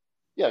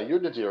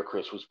Nadir,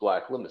 Chris, was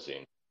Black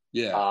Limousine.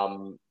 Yeah.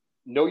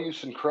 No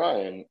Use in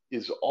Crying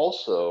is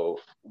also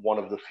one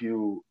of the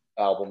few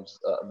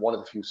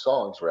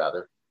songs,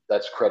 rather,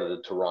 that's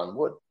credited to Ron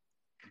Wood,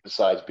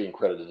 besides being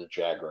credited to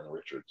Jagger and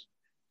Richards.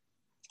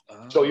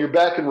 So you're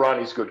back in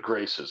Ronnie's good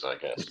graces, I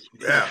guess.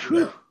 Yeah.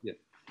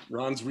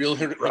 Ron's real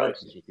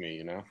graces with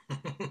me,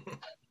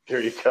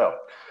 There you go.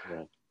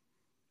 Yeah.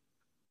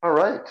 All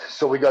right.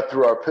 So we got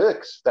through our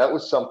picks. That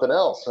was something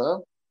else,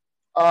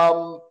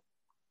 huh?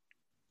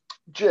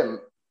 Jim,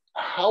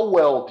 how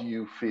well do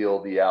you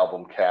feel the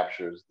album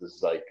captures the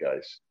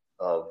zeitgeist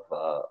of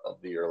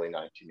the early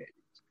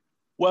 1980s?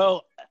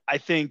 Well, I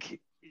think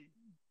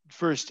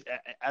first,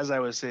 as I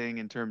was saying,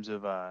 in terms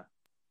of the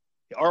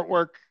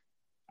artwork,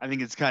 I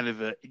think it's kind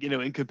of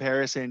in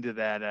comparison to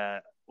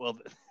that.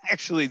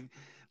 Actually,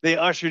 they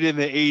ushered in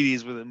the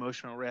 80s with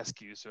Emotional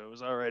Rescue, so it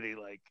was already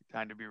like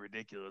time to be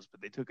ridiculous,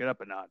 but they took it up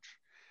a notch.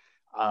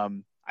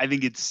 I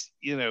think it's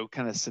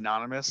kind of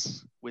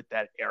synonymous with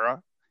that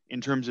era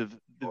in terms of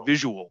the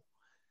visual.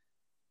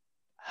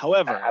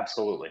 However,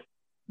 absolutely.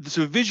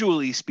 So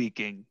visually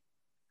speaking,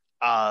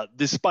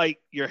 despite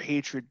your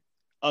hatred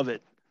of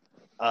it,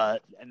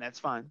 and that's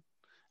fine.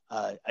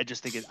 I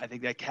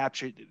think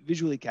that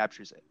visually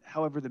captures it.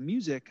 However, the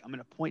music, I'm going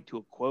to point to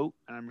a quote,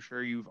 and I'm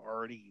sure you've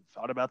already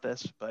thought about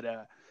this, but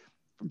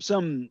from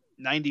some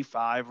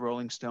 95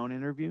 Rolling Stone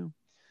interview,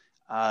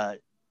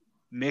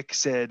 Mick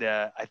said,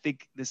 I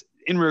think this,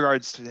 in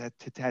regards to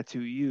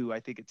Tattoo You,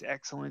 I think it's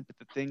excellent, but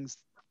the things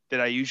that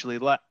I usually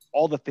like,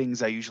 all the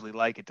things I usually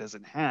like, it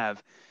doesn't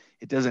have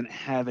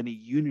any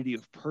unity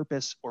of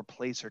purpose or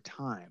place or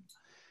time.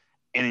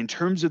 And in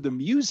terms of the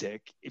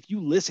music, if you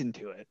listen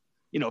to it,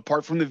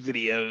 apart from the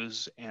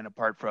videos and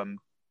apart from,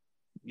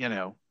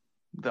 the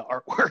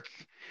artwork,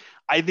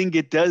 I think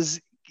it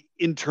does,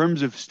 in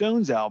terms of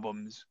Stones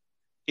albums,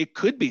 it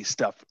could be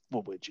stuff,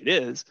 well, which it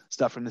is,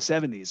 stuff from the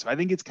 70s. So I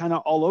think it's kind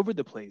of all over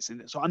the place.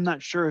 And so I'm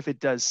not sure if it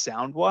does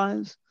sound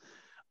wise.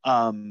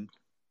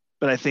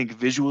 But I think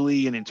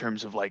visually and in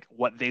terms of like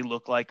what they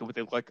look like and what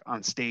they look like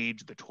on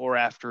stage, the tour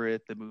after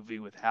it, the movie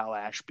with Hal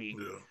Ashby,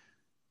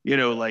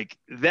 like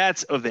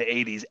that's of the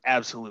 80s,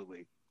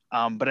 absolutely.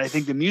 But I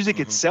think the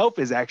music itself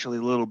is actually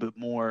a little bit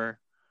more,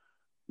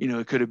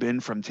 it could have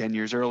been from 10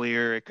 years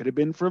earlier. It could have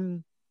been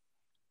from,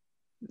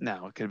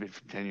 no, it could have been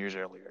from 10 years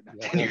earlier,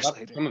 not 10 years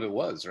later. Some of it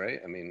was,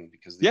 right? I mean,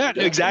 because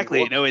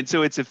exactly. And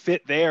so it's a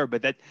fit there,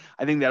 but that,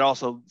 I think that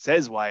also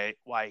says why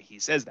he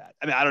says that.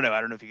 I mean, I don't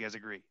know if you guys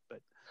agree, but.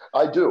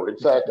 I do. In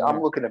fact,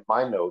 I'm looking at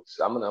my notes.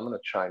 I'm gonna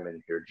chime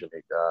in here,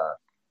 Jimmy.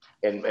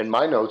 And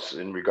my notes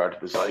in regard to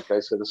the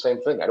zeitgeist say the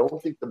same thing. I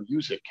don't think the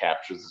music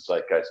captures the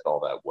zeitgeist all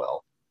that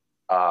well.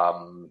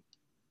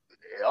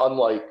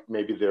 Unlike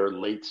maybe their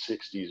late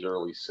 60s,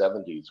 early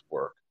 70s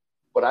work.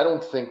 But I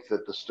don't think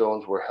that the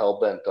Stones were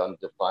hell-bent on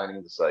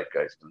defining the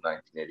zeitgeist in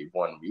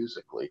 1981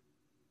 musically.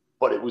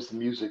 But it was the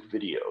music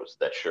videos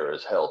that sure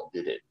as hell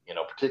did it.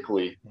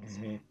 Particularly,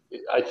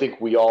 I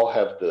think we all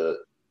have the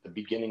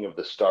beginning of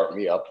the Start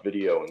Me Up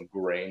video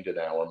ingrained in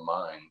our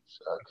minds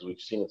because we've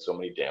seen it so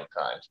many damn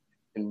times.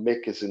 And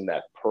Mick is in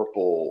that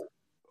purple,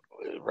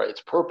 right?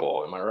 It's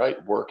purple, am I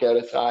right? Workout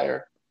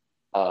attire.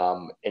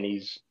 And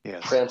he's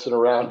prancing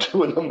around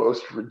doing the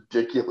most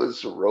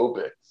ridiculous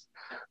aerobics.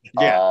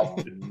 Yeah.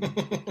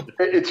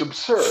 It's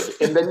absurd.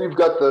 And then you've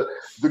got the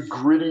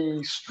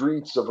gritty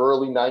streets of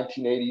early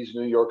 1980s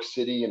New York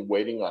City and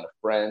Waiting on a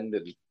Friend.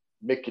 And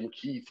Mick and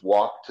Keith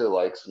walk to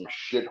like some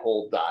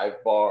shithole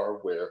dive bar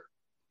where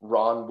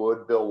Ron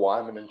Wood, Bill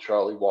Wyman, and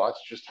Charlie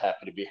Watts just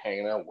happen to be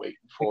hanging out waiting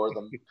for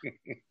them.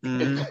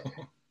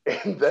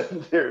 And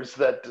then there's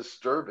that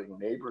disturbing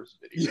Neighbors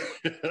video,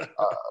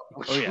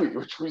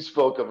 which we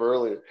spoke of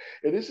earlier.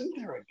 And isn't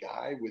there a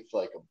guy with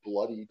like a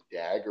bloody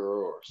dagger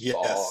or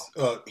saw?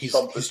 Yes,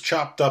 he's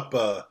chopped up.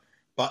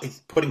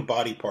 He's putting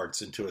body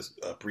parts into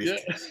a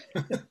briefcase.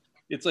 Yeah.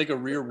 It's like a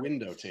Rear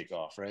Window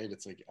takeoff, right?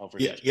 It's like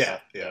Alfred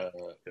Hitchcock. Yeah.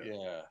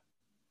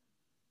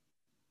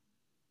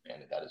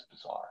 Man, that is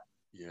bizarre.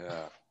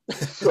 Yeah.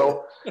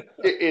 So,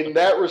 in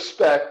that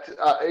respect,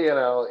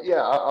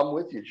 I'm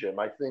with you, Jim.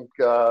 I think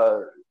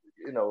the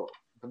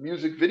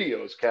music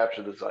videos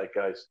capture the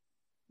zeitgeist.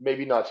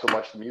 Maybe not so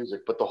much the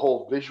music, but the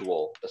whole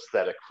visual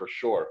aesthetic for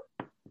sure.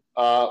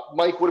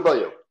 Mike, what about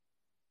you?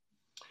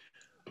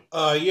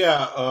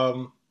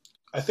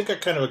 I think I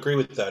kind of agree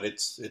with that.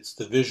 It's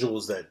the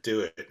visuals that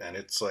do it, and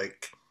it's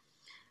like,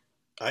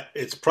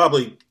 it's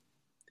probably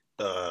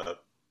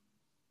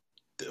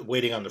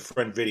Waiting on the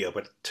Friend video,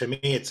 but to me,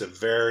 it's a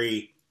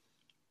very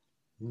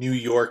New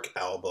York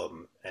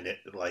album, and it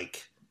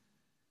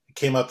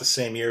came out the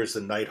same year as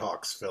the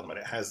Nighthawks film, and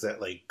it has that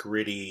like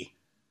gritty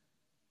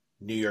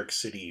New York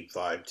City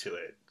vibe to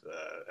it,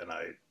 and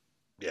I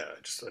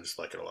just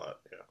like it a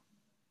lot.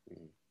 Yeah.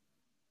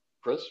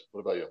 Chris,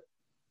 what about you?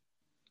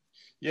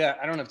 Yeah,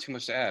 I don't have too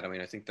much to add. I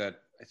mean, I think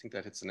that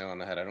hits the nail on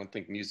the head. I don't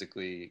think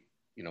musically,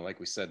 like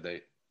we said,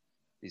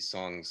 these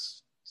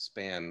songs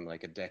span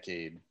like a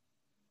decade,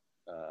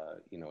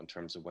 in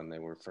terms of when they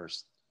were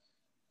first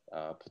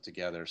put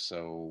together.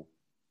 So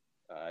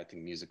I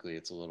think musically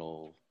it's a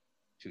little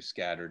too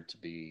scattered to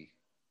be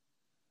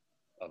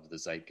of the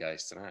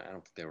zeitgeist, and I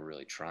don't think they were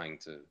really trying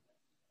to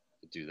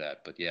do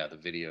that. But yeah, the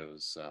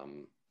videos.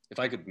 If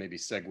I could maybe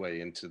segue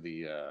into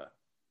the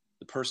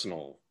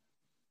personal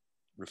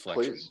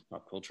reflection,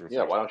 pop culture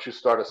reflection. Yeah, why don't you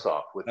start us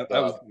off with?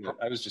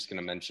 I was just going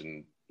to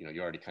mention,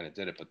 you already kind of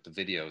did it, but the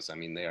videos. I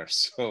mean, they are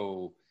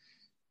so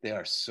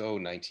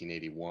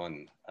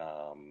 1981.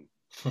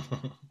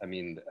 I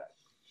mean,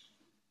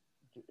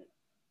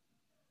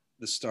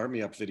 the Start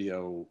Me Up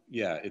video,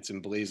 yeah, it's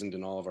emblazoned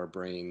in all of our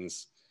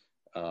brains.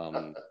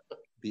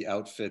 The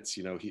outfits,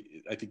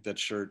 I think that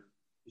shirt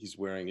he's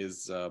wearing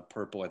is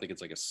purple. I think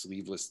it's like a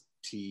sleeveless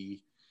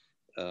tee.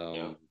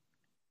 And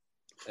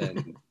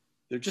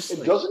they're just.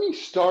 And doesn't he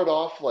start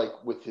off like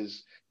with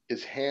his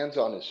hands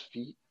on his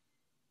feet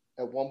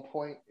at one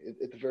point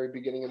at the very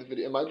beginning of the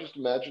video? Am I just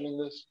imagining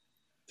this?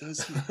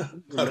 Does he?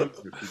 I don't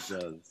know if he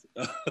does.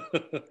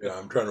 Yeah,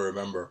 I'm trying to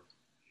remember.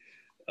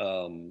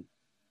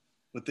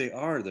 But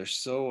they're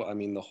so, I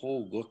mean, the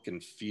whole look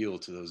and feel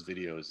to those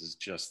videos is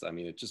just, I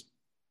mean, it just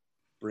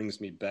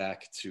brings me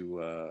back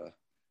to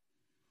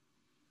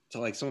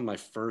like some of my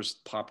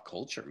first pop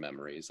culture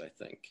memories, I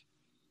think.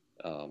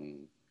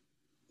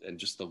 And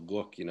just the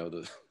look,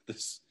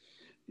 just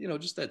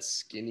that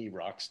skinny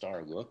rock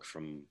star look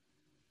from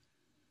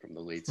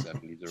the late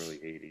 70s, early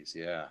 80s.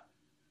 Yeah.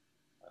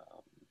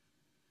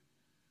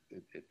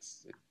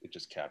 It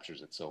just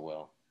captures it so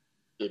well.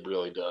 It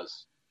really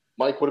does.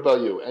 Mike, what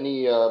about you?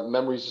 Any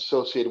memories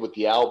associated with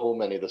the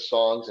album, any of the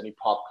songs, any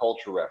pop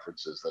culture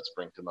references that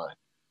spring to mind?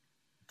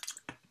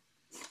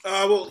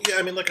 Well, yeah,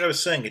 I mean, like I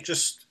was saying,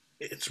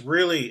 it's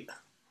really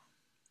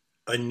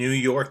a New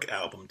York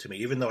album to me,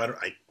 even though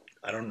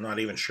I'm not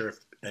even sure if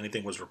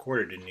anything was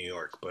recorded in New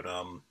York, but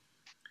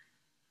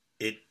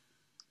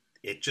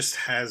it just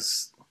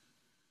has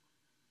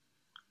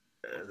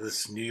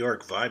this New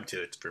York vibe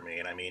to it for me.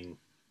 And I mean,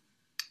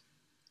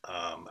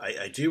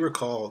 I do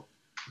recall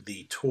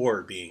the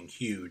tour being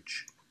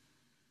huge,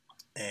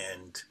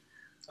 and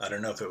I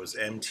don't know if it was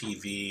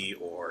MTV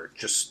or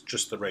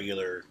just the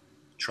regular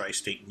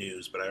tri-state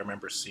news, but I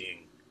remember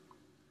seeing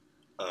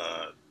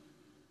uh,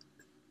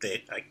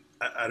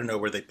 I don't know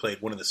where they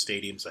played, one of the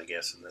stadiums, I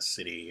guess, in the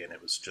city, and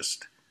it was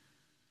just,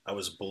 I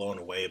was blown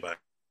away by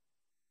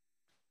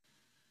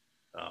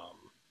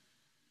um,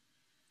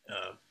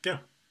 yeah.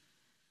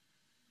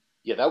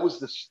 Yeah, that was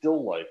the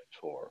Still Life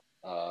tour,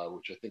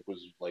 which I think was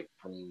like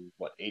from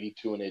what,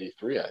 82 and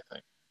 83, I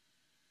think.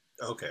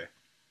 Okay.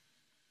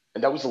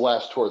 And that was the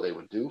last tour they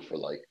would do for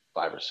like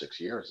 5 or 6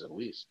 years at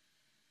least.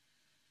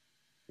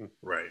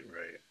 Right,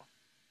 right.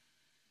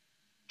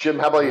 Jim,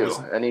 how about What you? was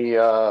Any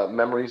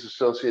memories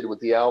associated with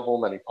the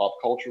album? Any pop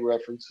culture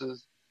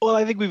references? Well,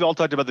 I think we've all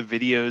talked about the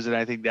videos, and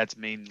I think that's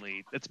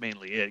mainly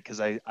it. Because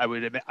I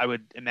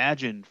would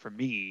imagine for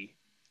me,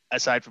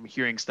 aside from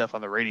hearing stuff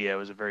on the radio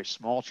as a very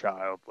small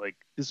child, like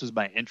this was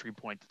my entry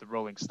point to the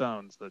Rolling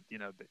Stones, the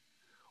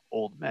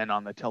old men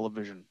on the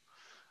television,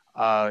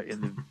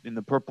 in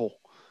the purple.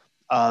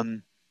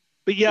 Um,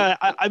 but yeah,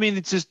 I mean,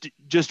 it's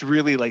just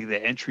really like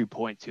the entry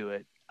point to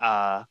it.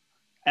 And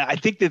I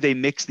think that they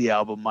mixed the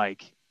album,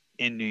 Mike,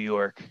 in New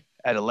York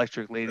at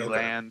Electric Okay.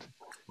 Ladyland,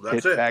 Well,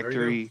 Hit that's it.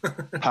 Factory, There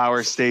you go.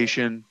 Power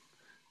Station.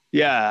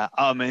 Yeah.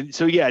 And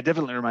so yeah, it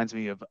definitely reminds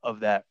me of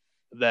that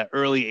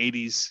early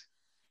 '80s,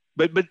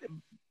 but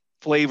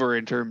flavor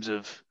in terms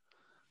of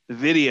the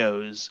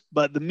videos.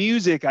 But the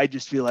music, I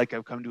just feel like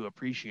I've come to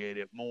appreciate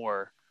it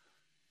more.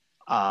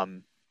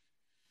 Um,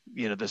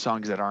 the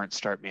songs that aren't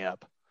 "Start Me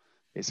Up,"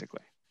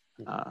 basically.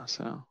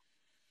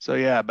 So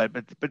yeah, but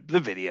the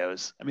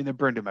videos, I mean, they're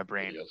burned in my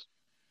brain. Videos.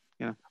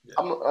 Yeah.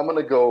 I'm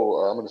gonna go.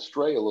 I'm gonna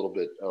stray a little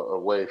bit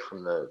away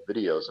from the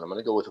videos, and I'm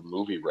gonna go with a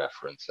movie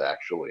reference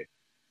actually,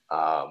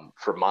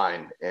 for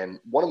mine. And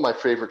one of my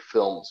favorite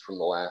films from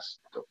the last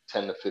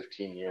 10 to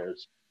 15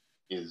 years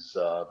is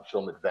the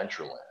film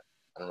Adventureland.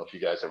 I don't know if you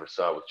guys ever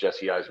saw it with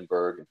Jesse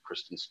Eisenberg and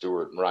Kristen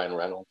Stewart and Ryan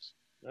Reynolds.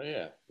 Oh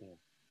yeah.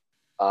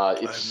 I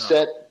It's have not.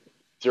 set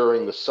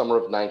during the summer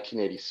of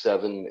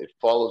 1987. It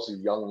follows a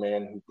young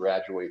man who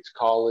graduates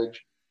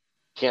college,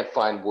 can't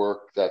find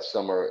work that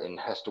summer, and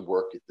has to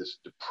work at this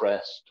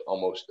depressed,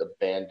 almost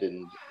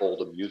abandoned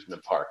old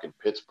amusement park in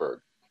Pittsburgh.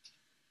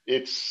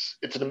 It's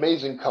an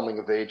amazing coming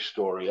of age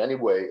story.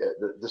 Anyway,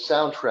 the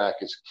soundtrack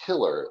is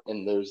killer,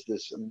 and there's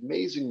this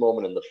amazing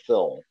moment in the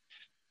film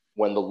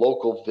when the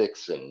local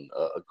vixen,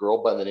 a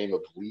girl by the name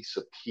of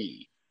Lisa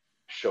P,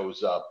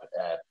 shows up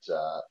at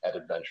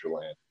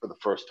Adventureland for the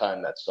first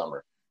time that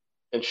summer.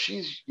 And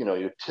she's,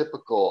 your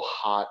typical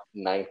hot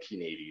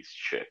 1980s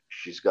chick.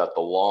 She's got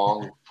the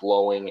long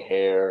flowing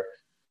hair,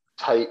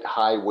 tight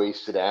high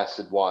waisted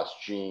acid wash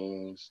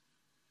jeans,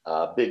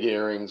 big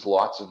earrings,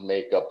 lots of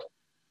makeup.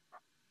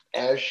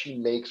 As she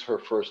makes her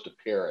first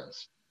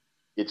appearance,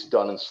 it's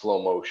done in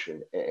slow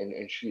motion,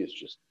 and she is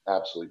just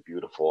absolutely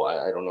beautiful.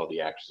 I don't know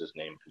the actress's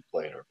name who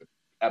played her, but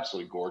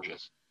absolutely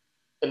gorgeous.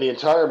 And the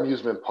entire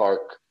amusement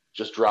park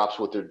just drops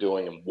what they're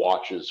doing and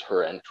watches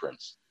her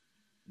entrance.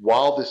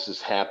 While this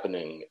is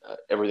happening,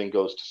 everything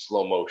goes to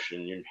slow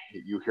motion.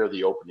 You hear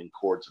the opening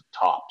chords of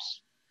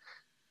Tops,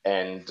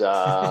 and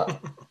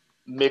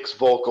mixed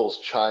vocals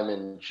chime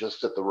in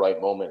just at the right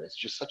moment. It's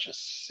just such a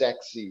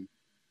sexy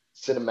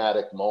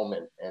cinematic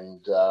moment,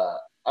 and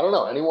I don't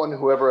know, anyone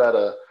who ever had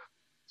a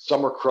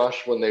summer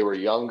crush when they were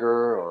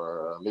younger,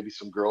 or maybe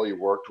some girl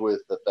you worked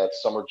with at that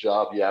summer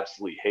job you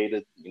absolutely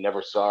hated, you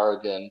never saw her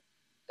again.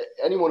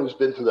 Anyone who's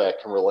been through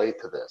that can relate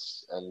to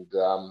this, and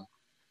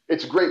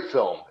it's a great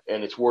film,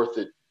 and it's worth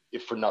it,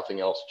 if for nothing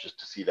else, just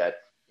to see that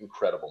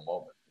incredible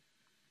moment.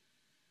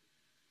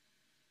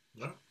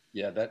 No,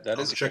 Yeah, that I'll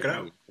is a check great it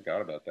out. movie.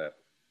 Forgot about that.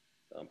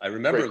 I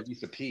remember Great.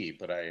 Lisa P,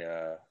 but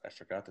I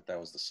forgot that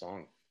was the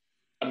song.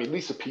 I mean,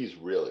 Lisa P's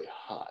really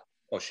hot.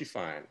 Oh, she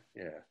fine.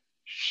 Yeah.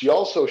 She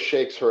also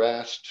shakes her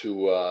ass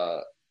to,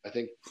 I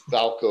think,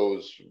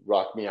 Falco's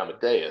 "Rock Me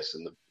Amadeus"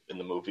 in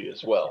the movie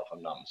as well, if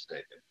I'm not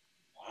mistaken.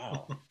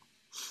 Wow.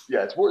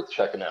 Yeah, it's worth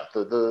checking out.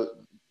 The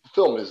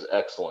film is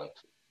excellent.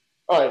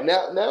 All right,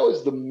 now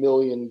is the $1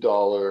 million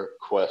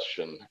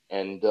question,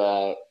 and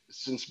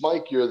since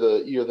Mike, you're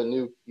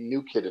the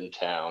new kid in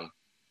town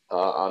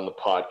on the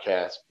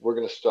podcast, we're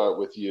going to start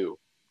with you.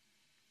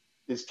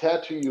 Is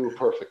Tattoo You a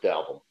perfect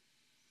album?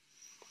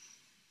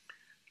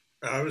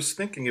 I was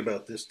thinking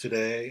about this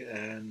today,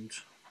 and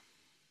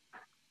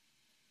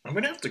I'm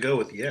going to have to go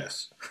with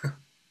yes.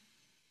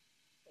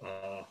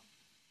 uh,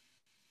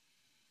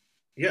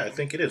 yeah, I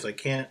think it is. I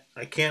can't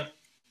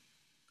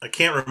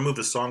remove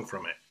the song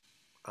from it.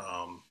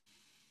 Um,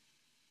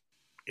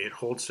 it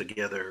holds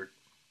together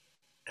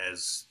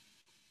as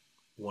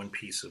one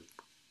piece of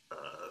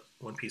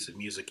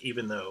music,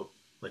 even though,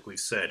 like we've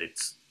said,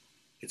 it's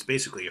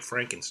basically a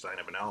Frankenstein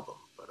of an album.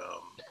 But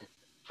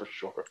For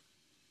sure.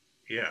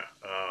 yeah,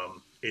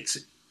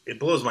 it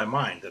blows my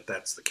mind that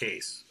that's the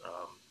case,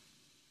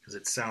 because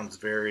it sounds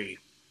very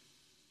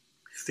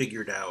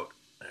figured out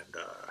and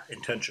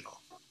intentional.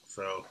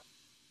 So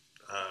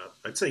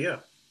I'd say yeah.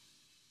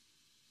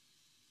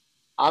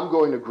 I'm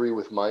going to agree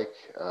with Mike.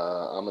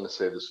 I'm going to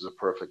say this is a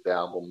perfect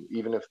album,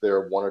 even if there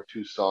are one or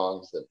two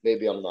songs that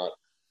maybe I'm not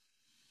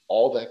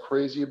all that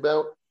crazy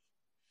about.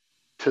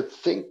 To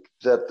think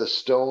that the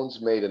Stones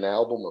made an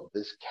album of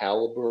this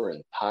caliber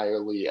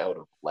entirely out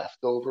of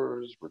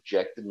leftovers,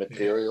 rejected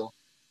material,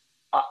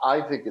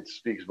 I think it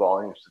speaks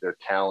volumes to their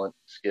talent,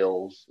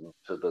 skills, and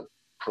to the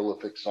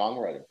prolific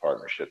songwriting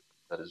partnership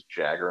that is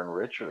Jagger and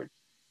Richards.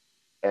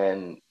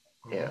 And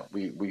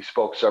we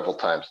spoke several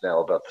times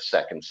now about the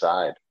second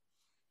side,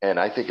 and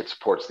I think it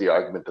supports the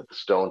argument that the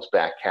Stones'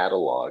 back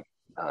catalog,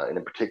 and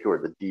in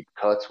particular the deep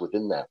cuts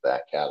within that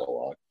back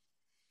catalog,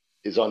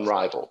 is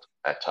unrivaled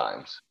at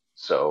times.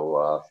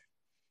 So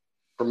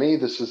for me,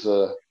 this is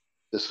a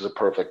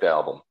perfect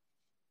album.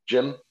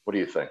 Jim, what do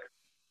you think?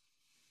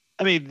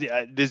 I mean,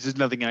 there's just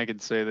nothing I can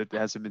say that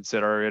hasn't been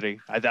said already.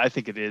 I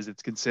think it is.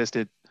 It's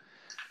consistent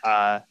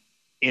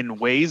in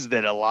ways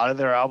that a lot of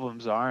their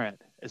albums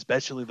aren't,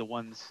 especially the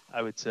ones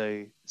I would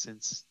say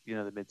since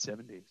the mid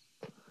 '70s.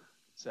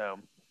 So,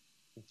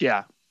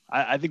 yeah,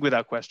 I think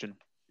without question,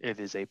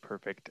 it is a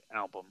perfect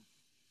album,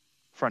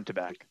 front to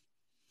back.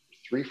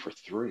 3 for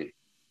 3.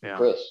 Yeah.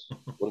 Chris,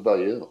 what about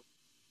you?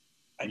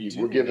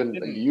 You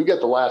get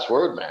the last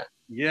word, man.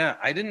 Yeah,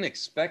 I didn't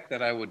expect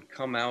that I would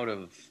come out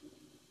of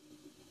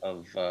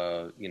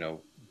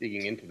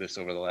digging into this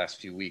over the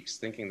last few weeks,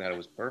 thinking that it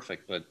was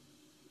perfect, but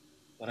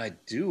I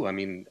do. I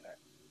mean,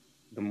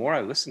 the more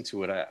I listen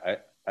to it,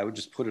 I would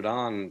just put it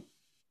on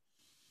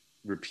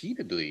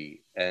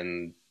repeatedly,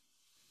 and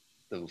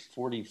the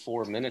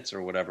 44 minutes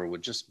or whatever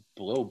would just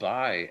blow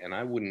by, and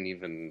I wouldn't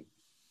even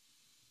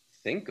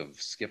think of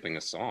skipping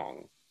a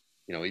song.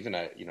 Even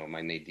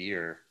my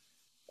Nadir,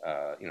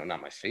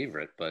 not my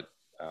favorite, but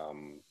I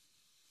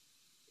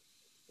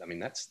mean,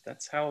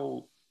 that's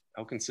how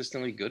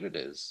consistently good it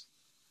is,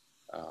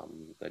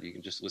 that you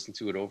can just listen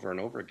to it over and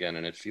over again,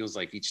 and it feels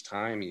like each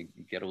time you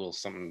get a little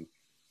something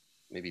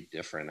maybe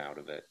different out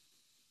of it.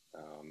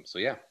 So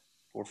yeah,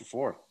 4 for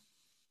 4.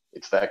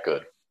 It's that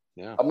good.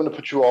 Yeah. I'm going to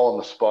put you all on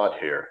the spot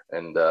here,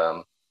 and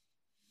I'm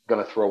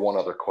going to throw one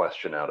other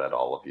question out at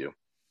all of you.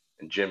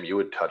 And Jim, you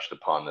had touched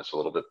upon this a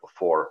little bit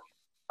before,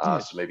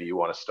 so maybe you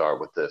want to start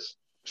with this.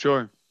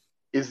 Sure.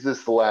 Is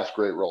this the last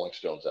great Rolling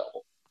Stones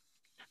album?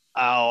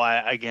 Oh,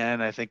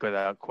 I think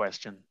without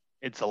question,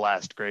 it's the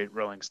last great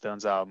Rolling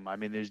Stones album. I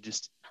mean, there's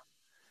just,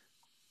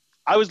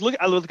 I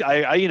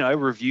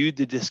reviewed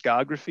the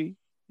discography,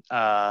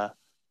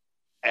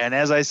 and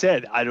as I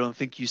said, I don't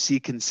think you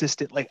see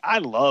consistent. Like, I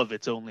love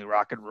It's Only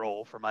Rock and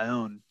Roll for my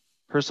own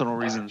personal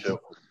reasons.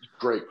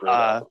 Great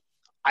album.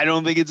 I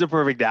don't think it's a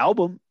perfect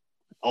album,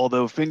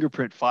 although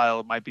Fingerprint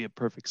File might be a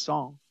perfect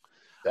song.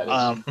 That is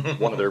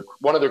one of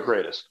their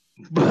greatest.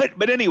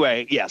 But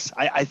anyway, yes,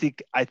 I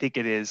think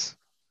it is.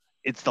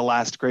 It's the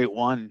last great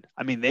one.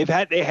 I mean, they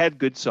had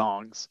good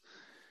songs,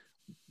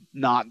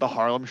 not the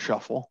Harlem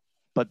Shuffle,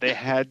 but they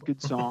had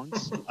good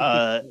songs.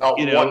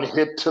 One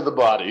hit to the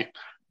body.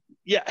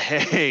 Yeah,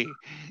 hey,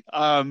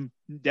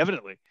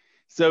 definitely.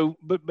 So,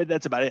 but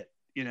that's about it.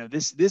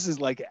 This is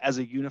like, as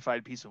a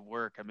unified piece of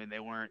work. I mean, they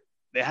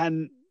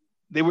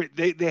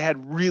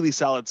had really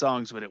solid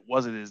songs, but it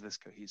wasn't as this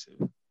cohesive.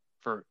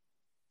 For,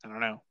 I don't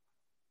know,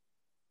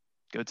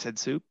 Goat's Head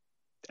Soup,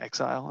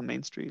 Exile on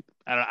Main Street.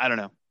 I don't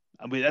know.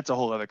 I mean, that's a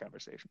whole other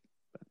conversation.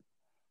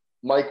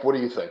 Mike, what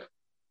do you think?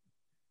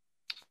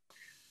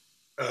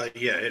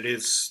 Yeah, it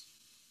is.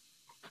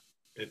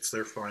 It's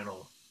their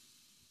final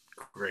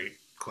great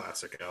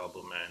classic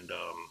album, and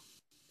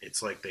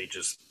it's like they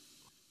just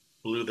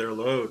blew their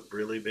load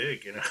really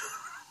big,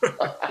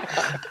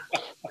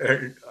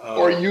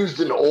 or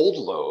used an old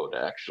load,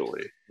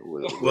 actually.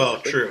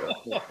 Well, true.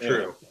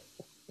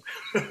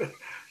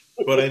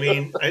 But I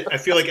mean, I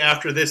feel like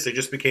after this, they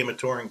just became a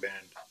touring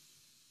band.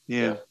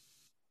 Yeah.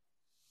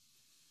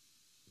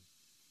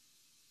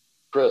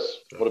 Chris,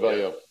 what about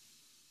you?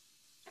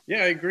 Yeah,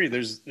 I agree.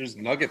 There's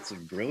nuggets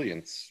of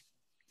brilliance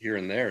here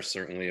and there,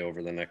 certainly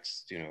over the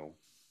next,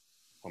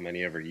 how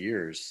many ever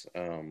years.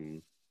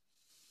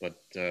 But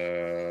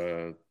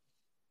yeah,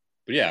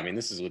 I mean,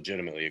 this is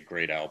legitimately a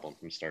great album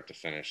from start to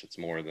finish. It's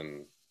more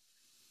than,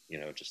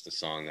 just a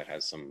song that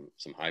has some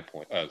high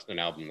point, an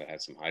album that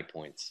has some high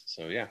points.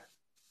 So yeah.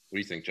 What do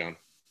you think, John?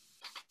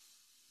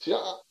 See,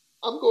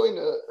 I'm going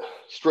to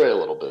stray a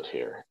little bit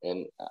here,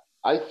 and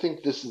I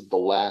think this is the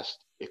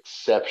last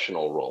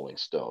exceptional Rolling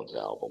Stones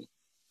album.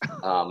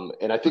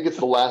 And I think it's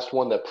the last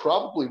one that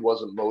probably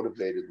wasn't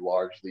motivated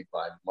largely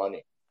by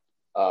money.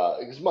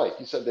 Because Mike,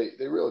 you said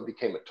they really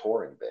became a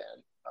touring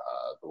band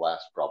the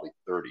last probably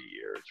 30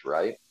 years,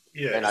 right?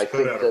 Yeah, and I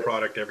put out a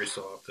product every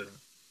so often.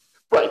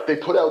 Right, they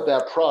put out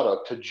that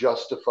product to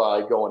justify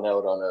going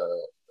out on a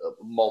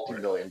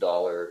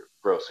multi-million-dollar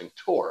grossing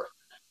tour.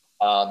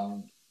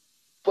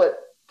 But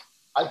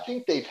I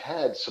think they've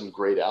had some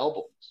great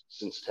albums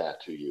since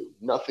Tattoo You.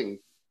 Nothing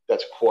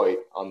that's quite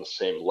on the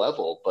same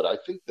level, but I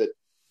think that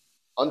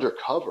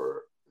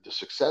Undercover, the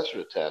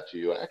successor to Tattoo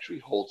You, actually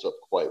holds up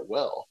quite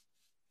well.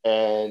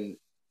 And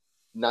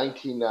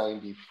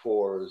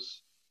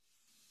 1994's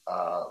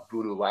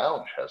Voodoo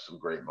Lounge has some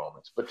great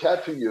moments. But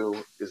Tattoo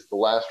You is the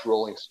last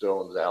Rolling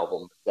Stones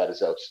album that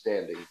is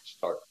outstanding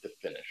start to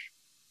finish.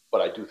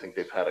 But I do think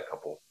they've had a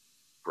couple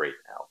great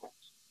albums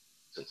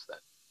since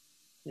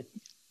then.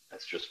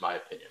 That's just my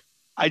opinion.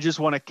 I just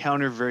want to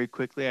counter very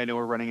quickly. I know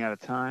we're running out of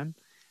time.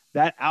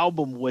 That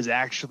album was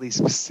actually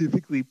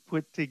specifically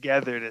put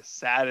together to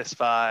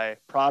satisfy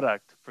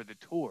product for the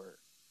tour.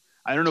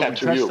 I don't know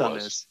if we touched on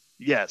this.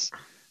 Yes.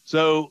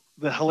 So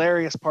the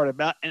hilarious part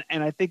about,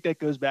 and I think that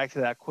goes back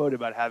to that quote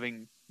about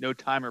having no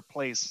time or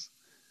place,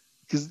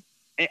 because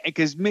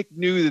Mick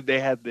knew that they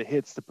had the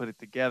hits to put it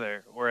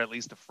together, or at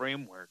least a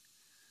framework.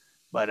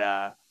 But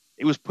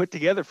it was put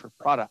together for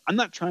product. I'm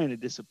not trying to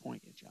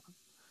disappoint you, John.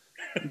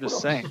 I'm just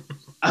saying.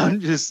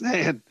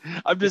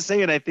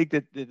 I think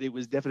that it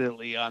was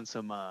definitely on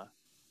some.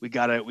 We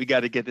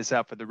gotta get this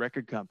out for the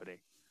record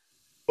company.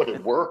 But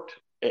it worked.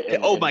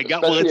 Oh my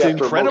God! Well, it's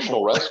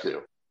incredible.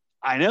 Rescue.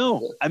 I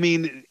know. I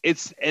mean,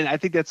 and I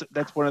think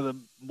that's one of the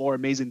more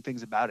amazing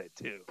things about it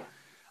too.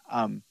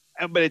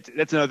 But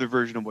that's another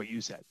version of what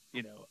you said.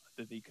 You know,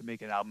 that you can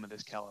make an album of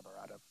this caliber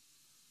out of.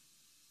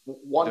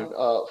 One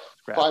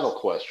final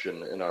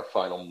question in our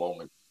final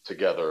moment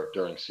together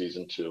during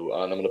season 2,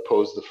 and I'm going to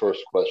pose the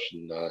first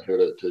question here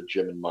to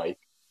Jim and Mike.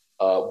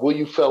 Will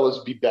you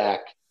fellas be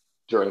back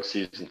during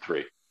season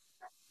 3?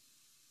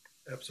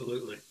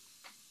 Absolutely.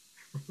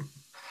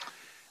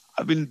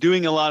 I've been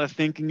doing a lot of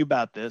thinking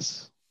about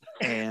this,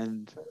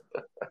 and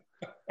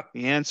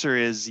the answer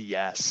is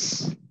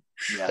yes.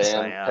 Yes,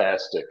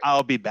 fantastic. I am.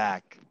 I'll be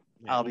back.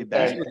 I'll be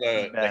back.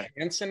 The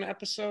Hanson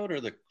episode or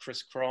the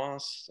Chris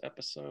Cross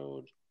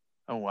episode?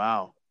 Oh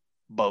wow,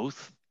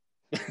 both.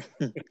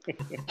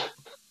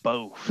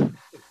 Both.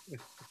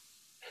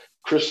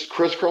 Chris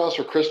Cross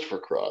or Christopher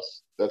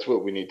Cross? That's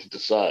what we need to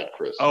decide,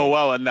 Chris. Oh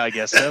well, and I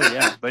guess so.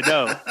 Yeah, but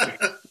no.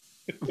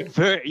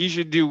 We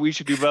should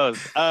do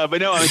both. But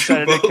no, I'm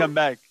excited to come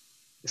back.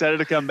 Excited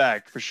to come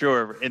back for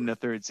sure in the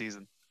 3rd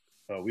season.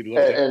 Oh, we'd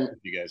love to have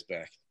you guys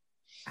back.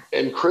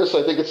 And Chris,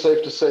 I think it's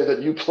safe to say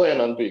that you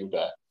plan on being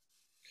back.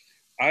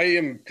 I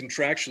am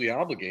contractually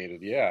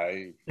obligated. Yeah,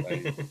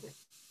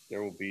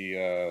 there will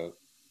be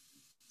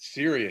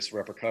serious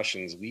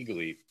repercussions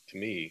legally to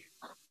me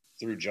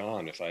through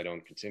John if I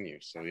don't continue.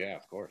 So yeah,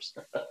 of course.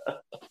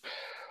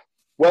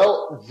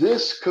 Well,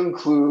 this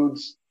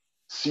concludes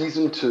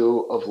season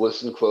 2 of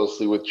Listen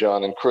Closely with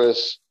John and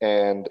Chris.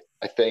 And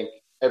I thank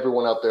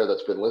everyone out there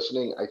that's been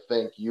listening. I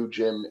thank you,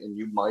 Jim, and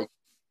you, Mike,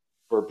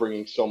 for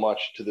bringing so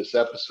much to this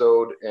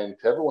episode. And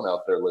to everyone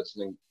out there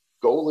listening,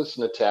 go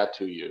listen to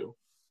Tattoo You.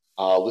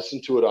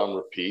 Listen to it on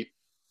repeat.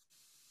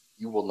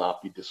 You will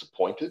not be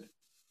disappointed.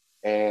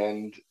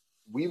 And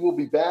we will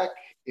be back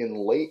in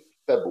late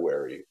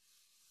February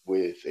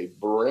with a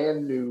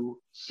brand new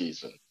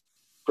season.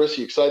 Chris,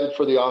 you excited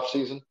for the off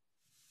season?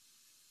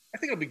 I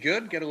think it'll be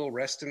good. Get a little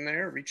rest in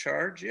there,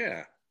 recharge.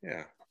 Yeah.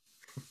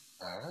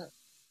 All right.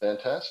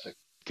 Fantastic.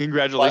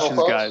 Congratulations,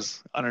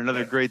 guys, on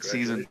another great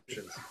season.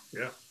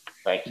 Yeah.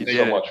 Thank you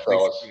so much,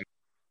 fellas.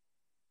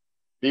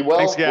 Be well.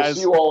 Thanks, guys. We'll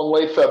see you all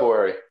in late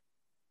February.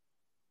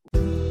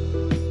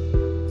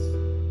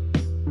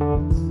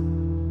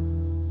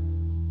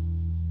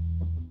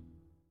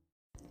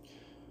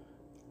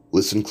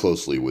 Listen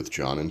Closely with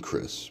John and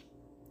Chris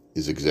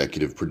is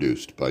executive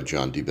produced by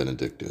John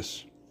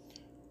DeBenedictis.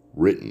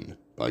 Written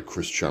by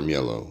Chris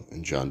Charmiello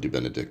and John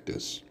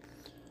DeBenedictis.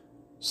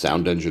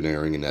 Sound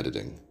engineering and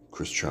editing,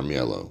 Chris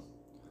Charmiello.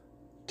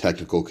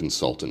 Technical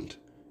consultant,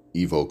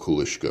 Ivo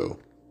Kulishko.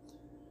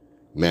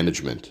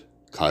 Management,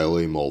 Kyle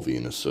A. Mulvey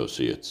and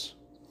Associates.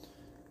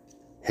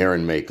 Hair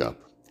and makeup,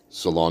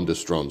 Salon de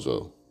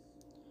Stronzo.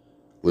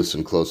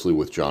 Listen Closely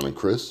with John and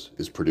Chris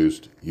is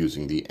produced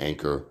using the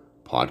Anchor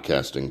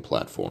podcasting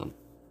platform.